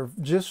whatever,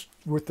 just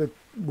with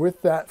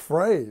that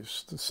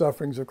phrase, the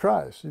sufferings of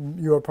Christ.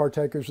 You are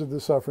partakers of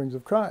the sufferings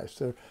of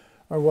Christ or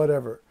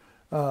whatever.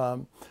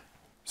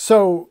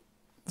 So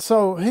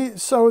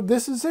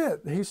this is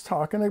it. He's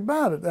talking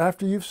about it.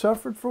 After you've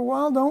suffered for a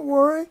while, don't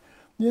worry.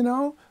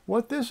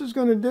 What this is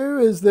going to do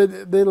is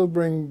that it'll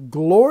bring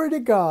glory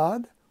to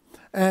God.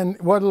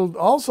 And what it'll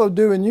also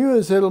do in you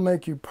is it'll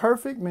make you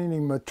perfect,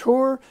 meaning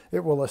mature.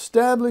 It will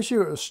establish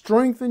you. It will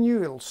strengthen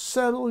you. It'll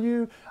settle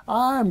you.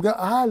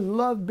 I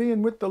love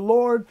being with the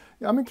Lord.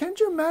 I mean, can't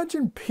you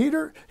imagine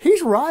Peter?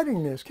 He's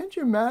writing this. Can't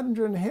you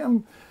imagine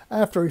him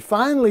after he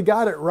finally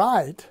got it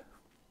right?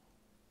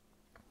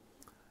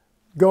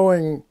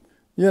 Going,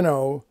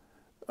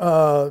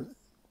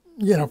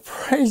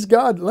 praise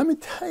God. Let me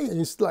tell you,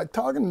 he's like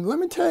talking, let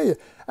me tell you,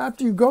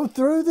 after you go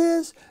through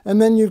this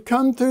and then you've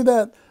come through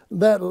that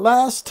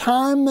last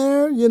time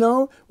there,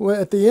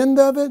 at the end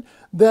of it,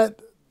 that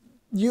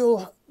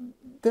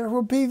there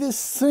will be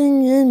this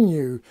thing in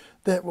you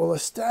that will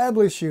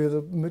establish you,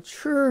 it'll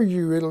mature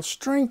you, it'll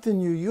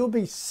strengthen you, you'll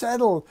be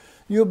settled,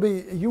 you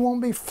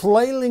won't be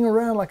flailing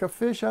around like a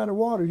fish out of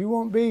water, you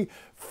won't be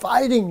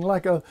fighting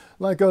like a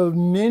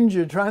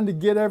ninja trying to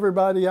get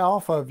everybody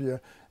off of you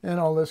and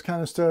all this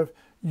kind of stuff.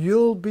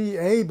 You'll be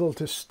able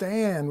to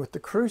stand with the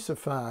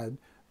crucified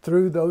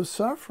through those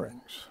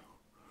sufferings.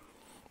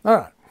 All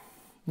right.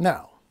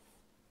 Now,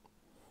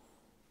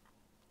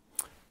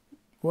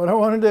 what I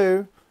want to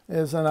do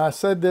is, and I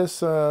said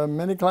this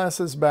many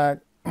classes back,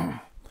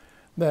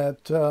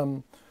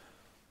 that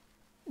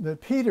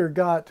Peter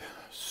got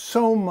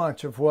so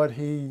much of what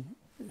he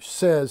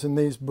says in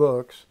these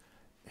books,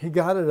 he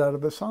got it out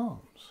of the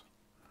Psalms.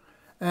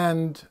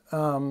 And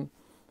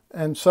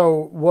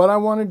so what I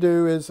want to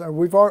do is,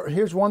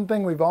 here's one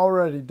thing we've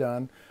already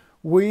done.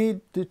 We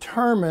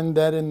determined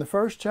that in the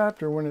first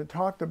chapter, when it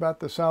talked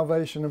about the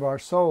salvation of our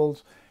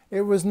souls,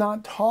 it was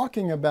not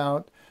talking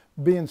about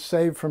being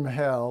saved from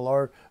hell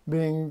or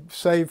being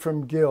saved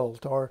from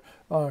guilt or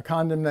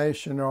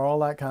condemnation or all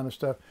that kind of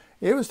stuff.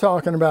 It was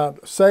talking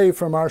about saved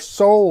from our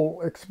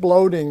soul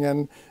exploding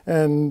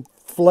and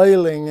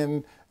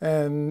flailing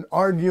and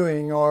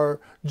arguing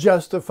or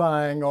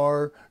justifying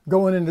or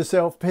going into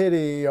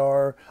self-pity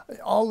or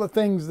all the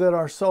things that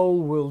our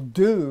soul will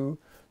do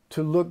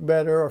to look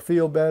better or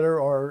feel better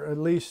or at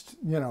least,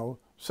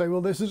 say,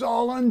 well, this is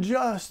all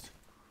unjust.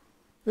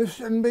 This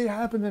shouldn't be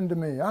happening to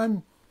me.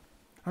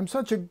 I'm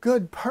such a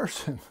good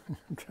person.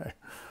 Okay.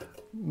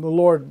 The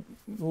Lord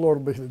will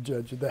be the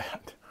judge of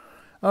that.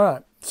 All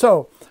right.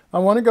 So I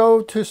want to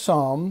go to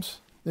Psalms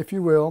if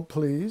you will,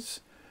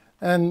 please.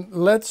 And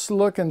let's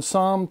look in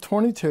Psalm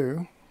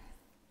 22.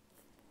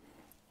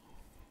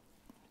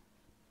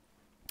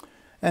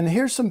 And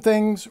here's some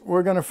things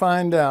we're going to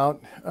find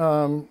out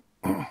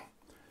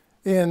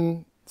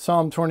in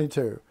Psalm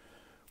 22.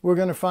 We're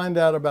going to find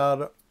out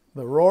about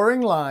the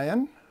roaring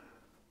lion.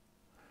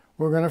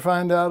 We're going to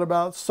find out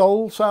about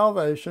soul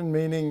salvation,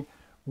 meaning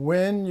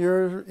when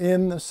you're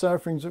in the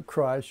sufferings of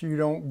Christ, you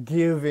don't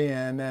give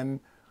in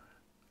and,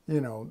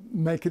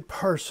 make it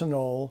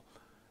personal,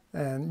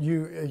 and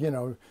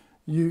you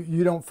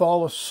don't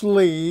fall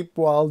asleep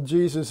while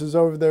Jesus is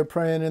over there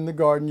praying in the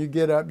garden. You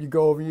get up, you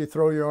go over, you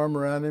throw your arm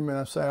around him, and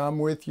I say, I'm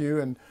with you,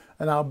 and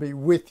I'll be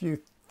with you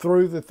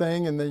through the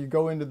thing. And then you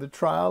go into the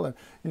trial, and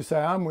you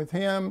say, I'm with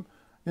him,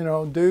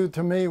 do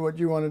to me what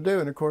you want to do.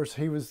 And of course,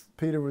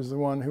 Peter was the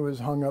one who was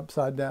hung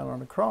upside down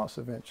on a cross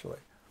eventually.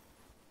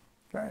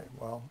 Okay,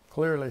 well,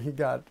 clearly he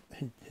got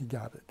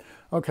it.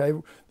 Okay,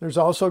 there's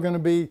also going to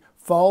be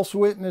false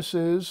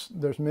witnesses.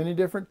 There's many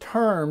different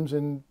terms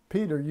in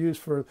Peter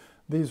used for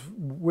these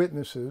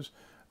witnesses,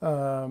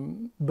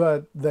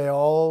 but they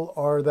all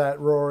are that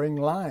roaring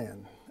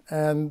lion.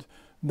 And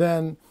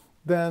then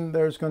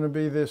there's going to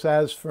be this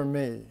as for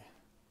me.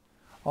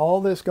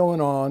 All this going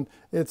on,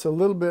 it's a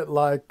little bit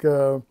like,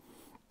 the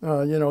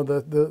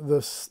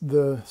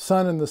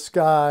sun and the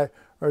sky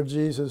are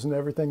Jesus and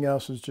everything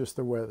else is just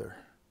the weather.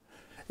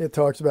 It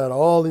talks about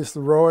all these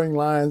roaring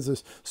lions,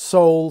 this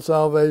soul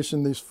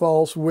salvation, these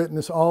false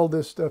witness, all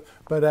this stuff.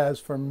 But as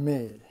for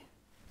me,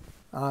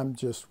 I'm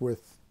just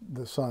with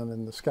the sun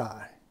and the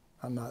sky.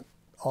 I'm not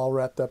all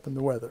wrapped up in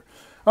the weather.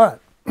 All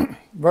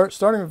right,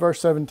 starting with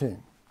verse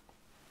 17.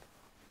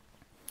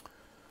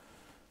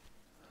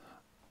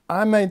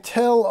 I may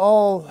tell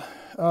all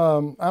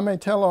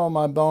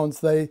my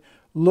bones, they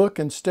look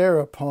and stare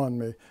upon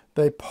me.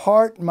 They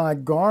part my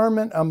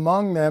garment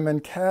among them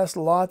and cast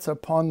lots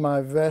upon my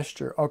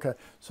vesture. Okay,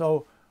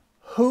 so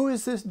who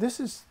is this?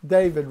 This is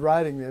David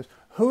writing this.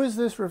 Who is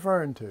this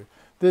referring to?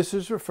 This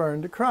is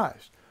referring to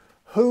Christ.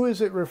 Who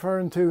is it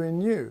referring to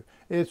in you?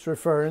 It's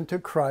referring to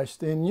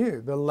Christ in you,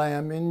 the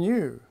Lamb in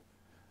you.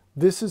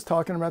 This is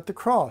talking about the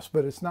cross,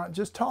 but it's not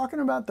just talking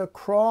about the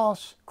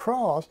cross.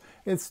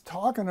 It's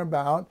talking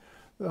about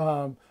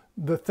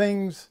the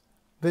things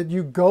that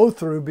you go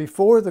through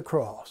before the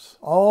cross.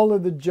 All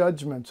of the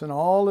judgments and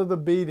all of the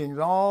beatings,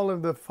 all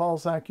of the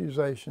false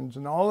accusations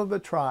and all of the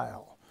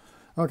trial.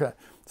 Okay,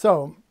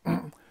 so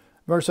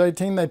verse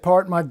 18, they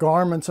part my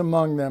garments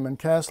among them and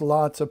cast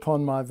lots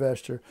upon my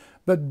vesture.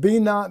 But be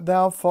not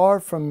thou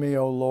far from me,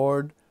 O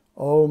Lord,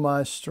 O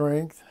my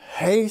strength.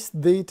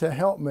 Haste thee to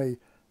help me.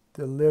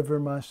 Deliver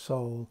my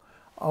soul.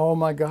 Oh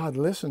my God,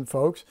 listen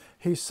folks,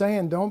 he's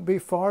saying don't be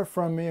far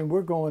from me, and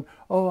we're going,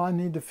 oh, I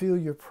need to feel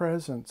your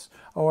presence,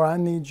 or I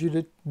need you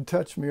to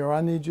touch me, or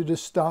I need you to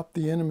stop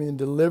the enemy and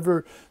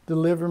deliver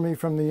me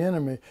from the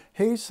enemy.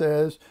 He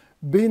says,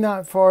 be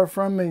not far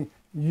from me,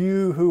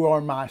 you who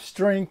are my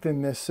strength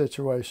in this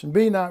situation.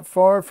 Be not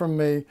far from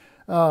me.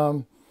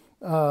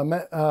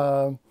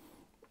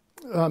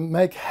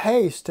 Make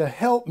haste to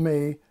help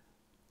me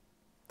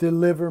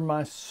deliver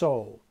my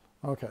soul.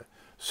 Okay,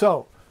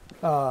 so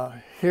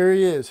here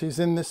he is. He's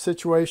in this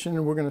situation,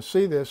 and we're going to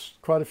see this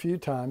quite a few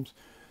times.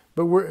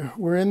 But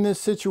we're in this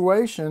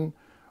situation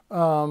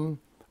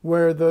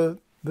where the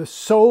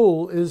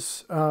soul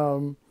is,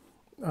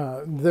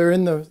 they're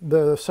in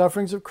the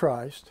sufferings of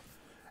Christ,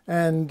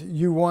 and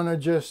you want to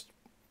just,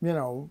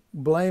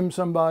 blame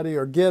somebody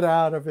or get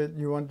out of it.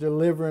 You want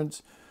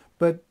deliverance.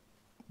 But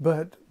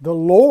the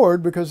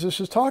Lord, because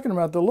this is talking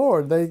about the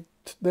Lord,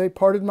 they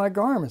parted my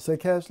garments. They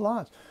cast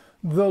lots.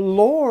 The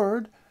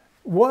Lord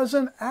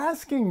wasn't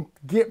asking,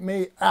 get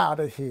me out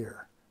of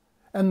here.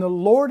 And the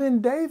Lord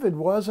in David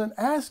wasn't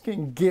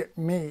asking, get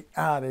me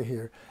out of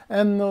here.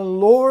 And the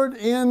Lord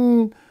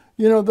in,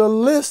 the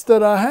list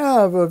that I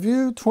have of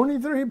you,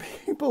 23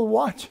 people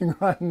watching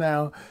right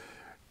now,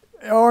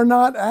 are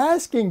not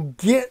asking,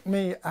 get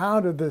me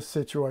out of this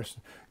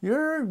situation.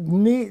 Your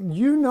need,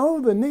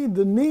 the need.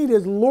 The need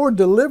is, Lord,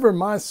 deliver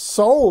my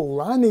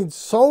soul. I need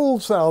soul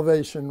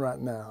salvation right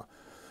now.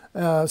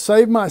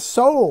 Save my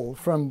soul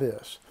from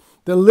this.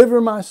 Deliver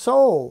my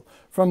soul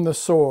from the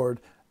sword,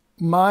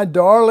 my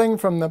darling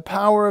from the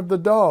power of the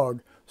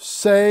dog.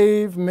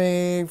 Save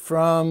me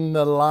from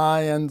the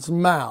lion's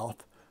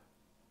mouth,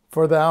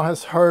 for thou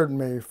hast heard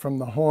me from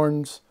the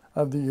horns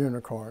of the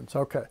unicorns.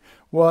 Okay,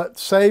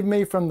 save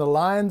me from the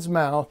lion's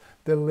mouth,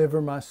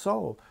 deliver my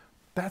soul.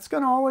 That's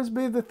going to always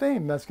be the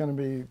theme. That's going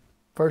to be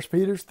 1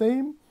 Peter's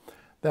theme.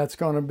 That's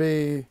going to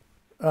be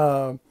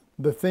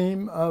the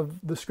theme of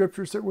the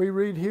scriptures that we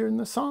read here in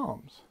the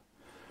Psalms.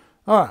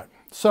 All right.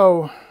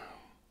 So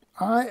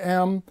I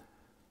am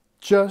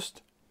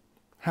just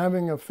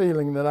having a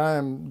feeling that I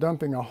am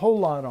dumping a whole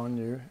lot on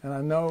you, and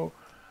I know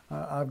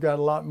I've got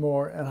a lot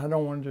more, and I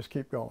don't want to just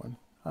keep going.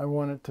 I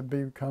want it to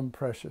become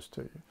precious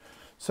to you.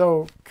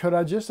 So could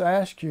I just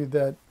ask you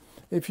that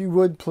if you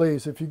would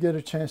please, if you get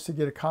a chance to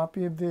get a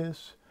copy of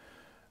this,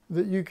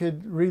 that you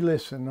could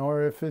re-listen,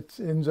 or if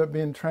it ends up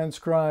being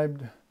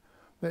transcribed,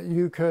 that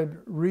you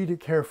could read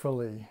it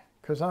carefully,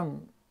 because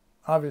I'm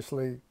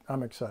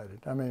excited.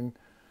 I mean,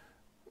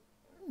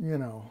 you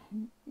know,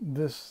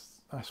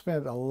 I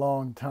spent a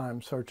long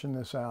time searching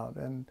this out,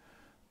 and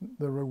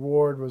the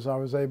reward was I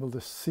was able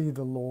to see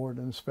the Lord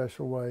in a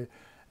special way,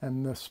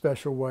 and the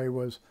special way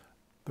was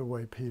the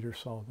way Peter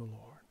saw the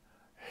Lord.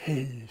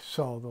 He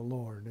saw the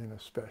Lord in a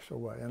special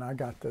way, and I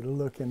got to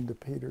look into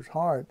Peter's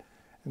heart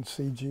and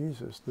see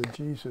Jesus, the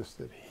Jesus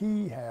that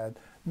he had,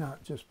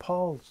 not just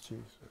Paul's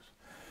Jesus.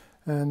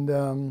 And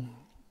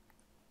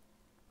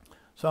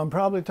so I'm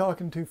probably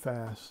talking too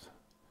fast,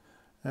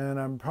 and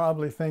I'm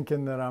probably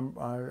thinking that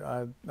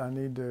I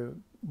need to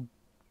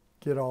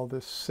get all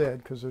this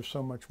said because there's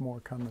so much more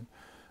coming,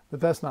 but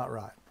that's not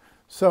right.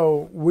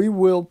 So we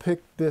will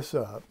pick this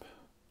up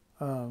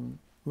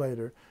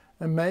later,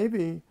 and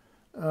maybe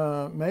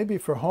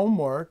for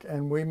homework,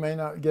 and we may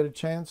not get a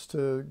chance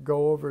to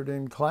go over it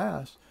in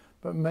class,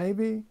 but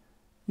maybe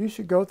you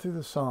should go through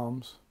the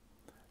Psalms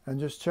and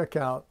just check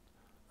out,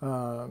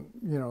 you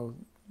know,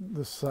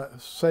 the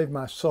Save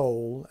My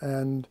Soul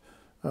and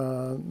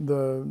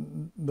the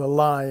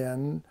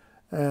Lion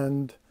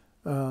and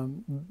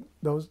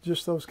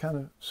those kind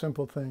of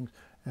simple things,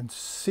 and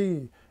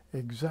see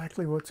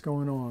exactly what's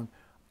going on.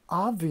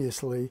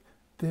 Obviously,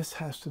 this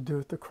has to do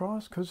with the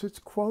cross because it's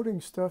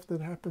quoting stuff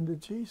that happened to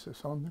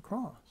Jesus on the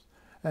cross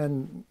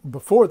and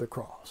before the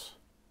cross.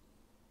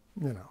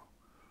 You know,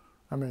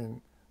 I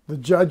mean, the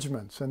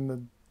judgments and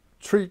the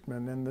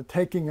treatment and the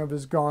taking of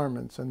his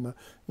garments and the,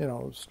 you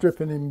know,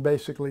 stripping him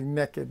basically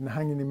naked and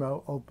hanging him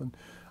out open,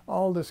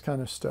 all this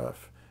kind of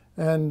stuff.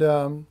 And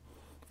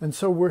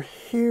so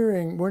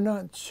we're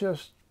not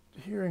just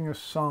hearing a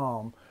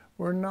psalm.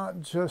 We're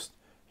not just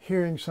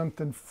hearing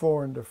something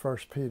foreign to 1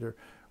 Peter.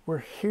 We're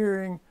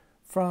hearing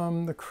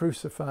from the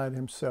crucified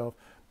himself.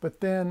 But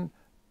then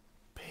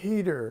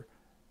Peter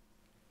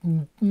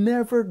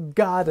never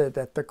got it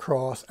at the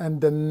cross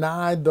and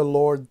denied the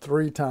Lord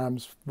 3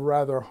 times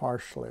rather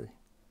harshly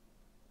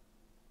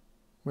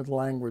with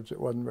language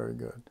that wasn't very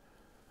good.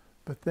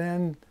 But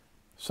then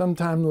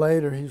sometime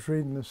later he's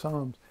reading the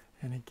Psalms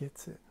and he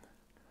gets it.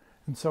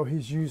 And so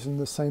he's using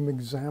the same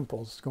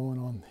examples going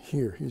on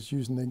here. He's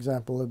using the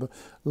example of the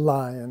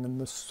lion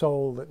and the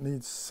soul that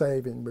needs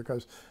saving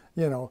because,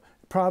 you know,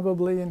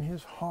 probably in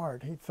his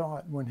heart, he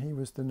thought when he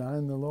was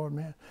denying the Lord,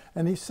 man,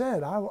 and he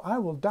said, I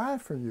will die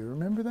for you.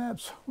 Remember that?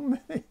 So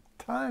many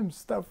times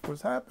stuff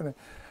was happening.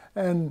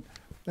 And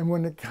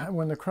when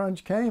the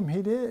crunch came,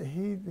 he did.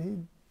 He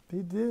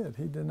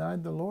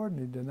denied the Lord, and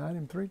he denied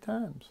him 3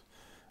 times.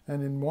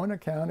 And in one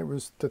account, it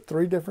was to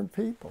 3 different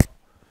people.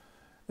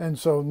 And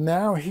so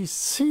now he's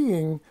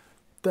seeing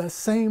the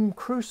same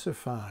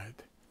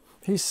crucified.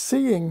 He's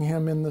seeing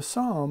him in the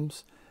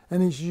Psalms,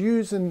 and he's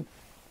using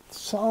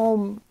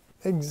Psalm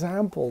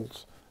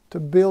examples to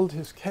build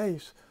his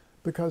case,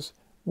 because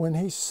when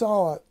he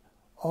saw it,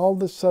 all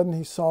of a sudden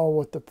he saw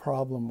what the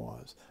problem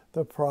was.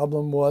 The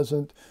problem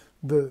wasn't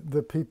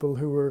the people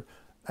who were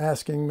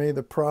asking me.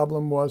 The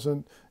problem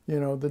wasn't, you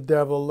know, the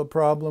devil. The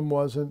problem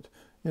wasn't,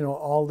 you know,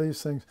 all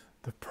these things.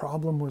 The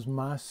problem was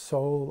my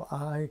soul.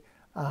 I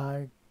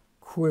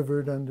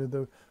quivered under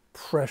the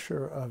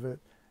pressure of it,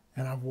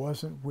 and I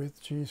wasn't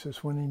with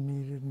Jesus when he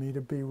needed me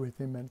to be with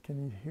him. And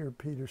can you hear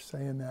Peter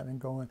saying that and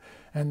going,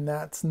 and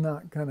that's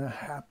not going to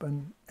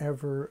happen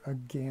ever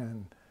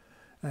again.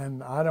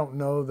 And I don't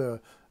know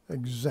the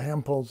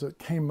examples that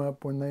came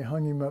up when they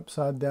hung him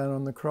upside down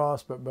on the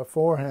cross, but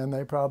beforehand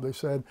they probably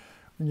said,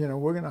 you know,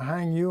 we're going to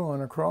hang you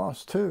on a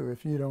cross too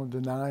if you don't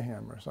deny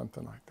him or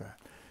something like that.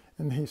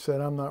 And he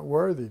said, I'm not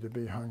worthy to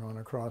be hung on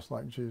a cross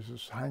like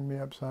Jesus. Hang me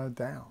upside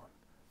down.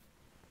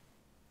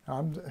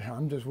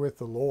 I'm just with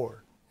the Lord,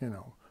 you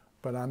know,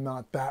 but I'm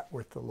not that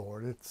with the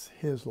Lord. It's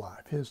his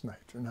life, his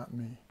nature, not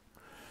me.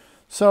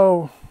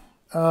 So,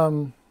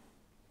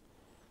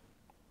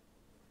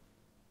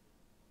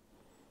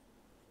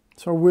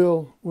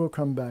 we'll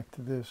come back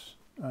to this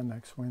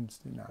next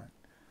Wednesday night.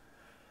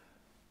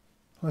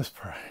 Let's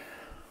pray.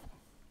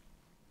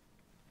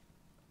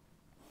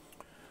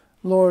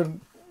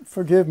 Lord,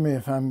 forgive me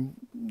if I'm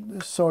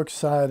so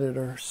excited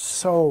or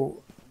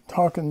so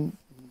talking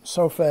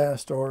so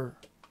fast, or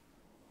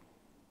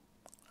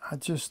I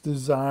just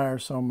desire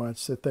so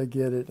much that they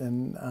get it,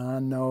 and I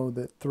know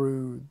that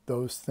through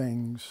those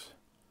things,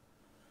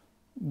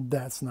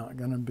 that's not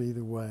going to be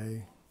the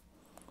way.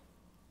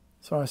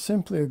 So I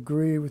simply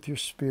agree with your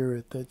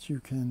Spirit that you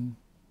can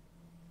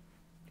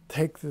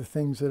take the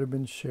things that have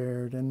been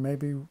shared, and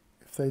maybe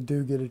if they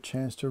do get a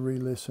chance to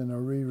re-listen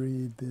or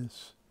reread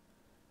this,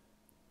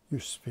 your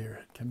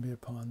Spirit can be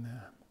upon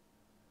them.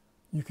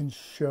 You can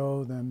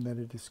show them that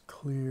it is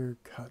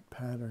clear-cut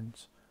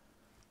patterns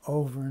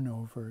over and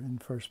over in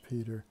 1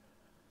 Peter,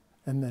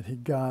 and that he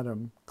got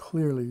them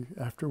clearly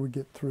after we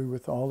get through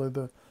with all of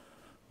the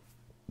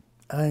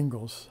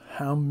angles,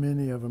 how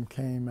many of them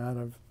came out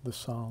of the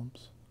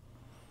Psalms,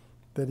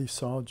 that he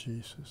saw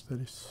Jesus, that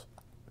he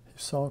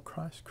saw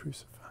Christ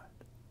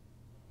crucified.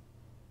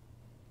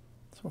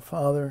 So,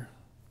 Father,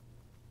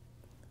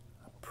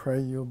 I pray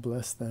you'll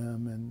bless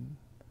them, and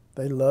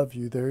they love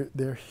you.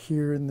 They're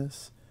here in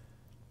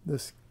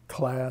this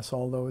class,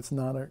 although it's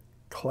not a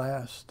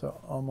class to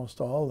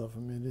almost all of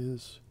them. It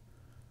is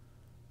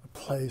a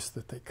place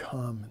that they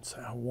come and say,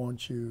 I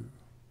want you,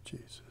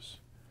 Jesus.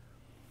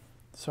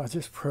 So I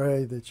just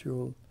pray that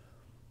you'll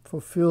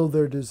fulfill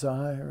their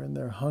desire and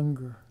their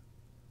hunger,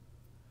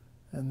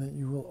 and that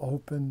you will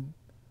open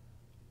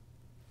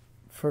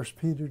 1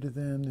 Peter to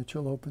them, that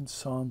you'll open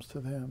Psalms to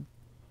them,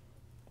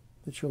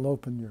 that you'll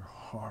open your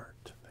heart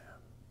to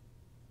them,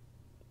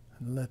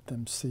 and let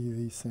them see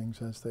these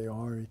things as they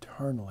are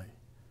eternally,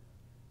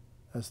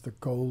 as the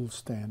gold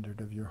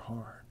standard of your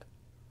heart.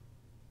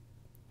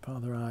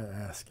 Father, I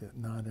ask it,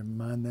 not in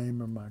my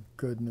name or my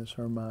goodness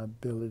or my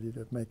ability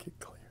to make it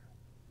clear.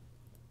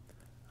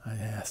 I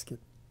ask it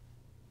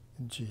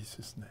in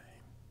Jesus' name.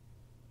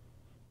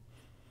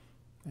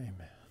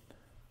 Amen.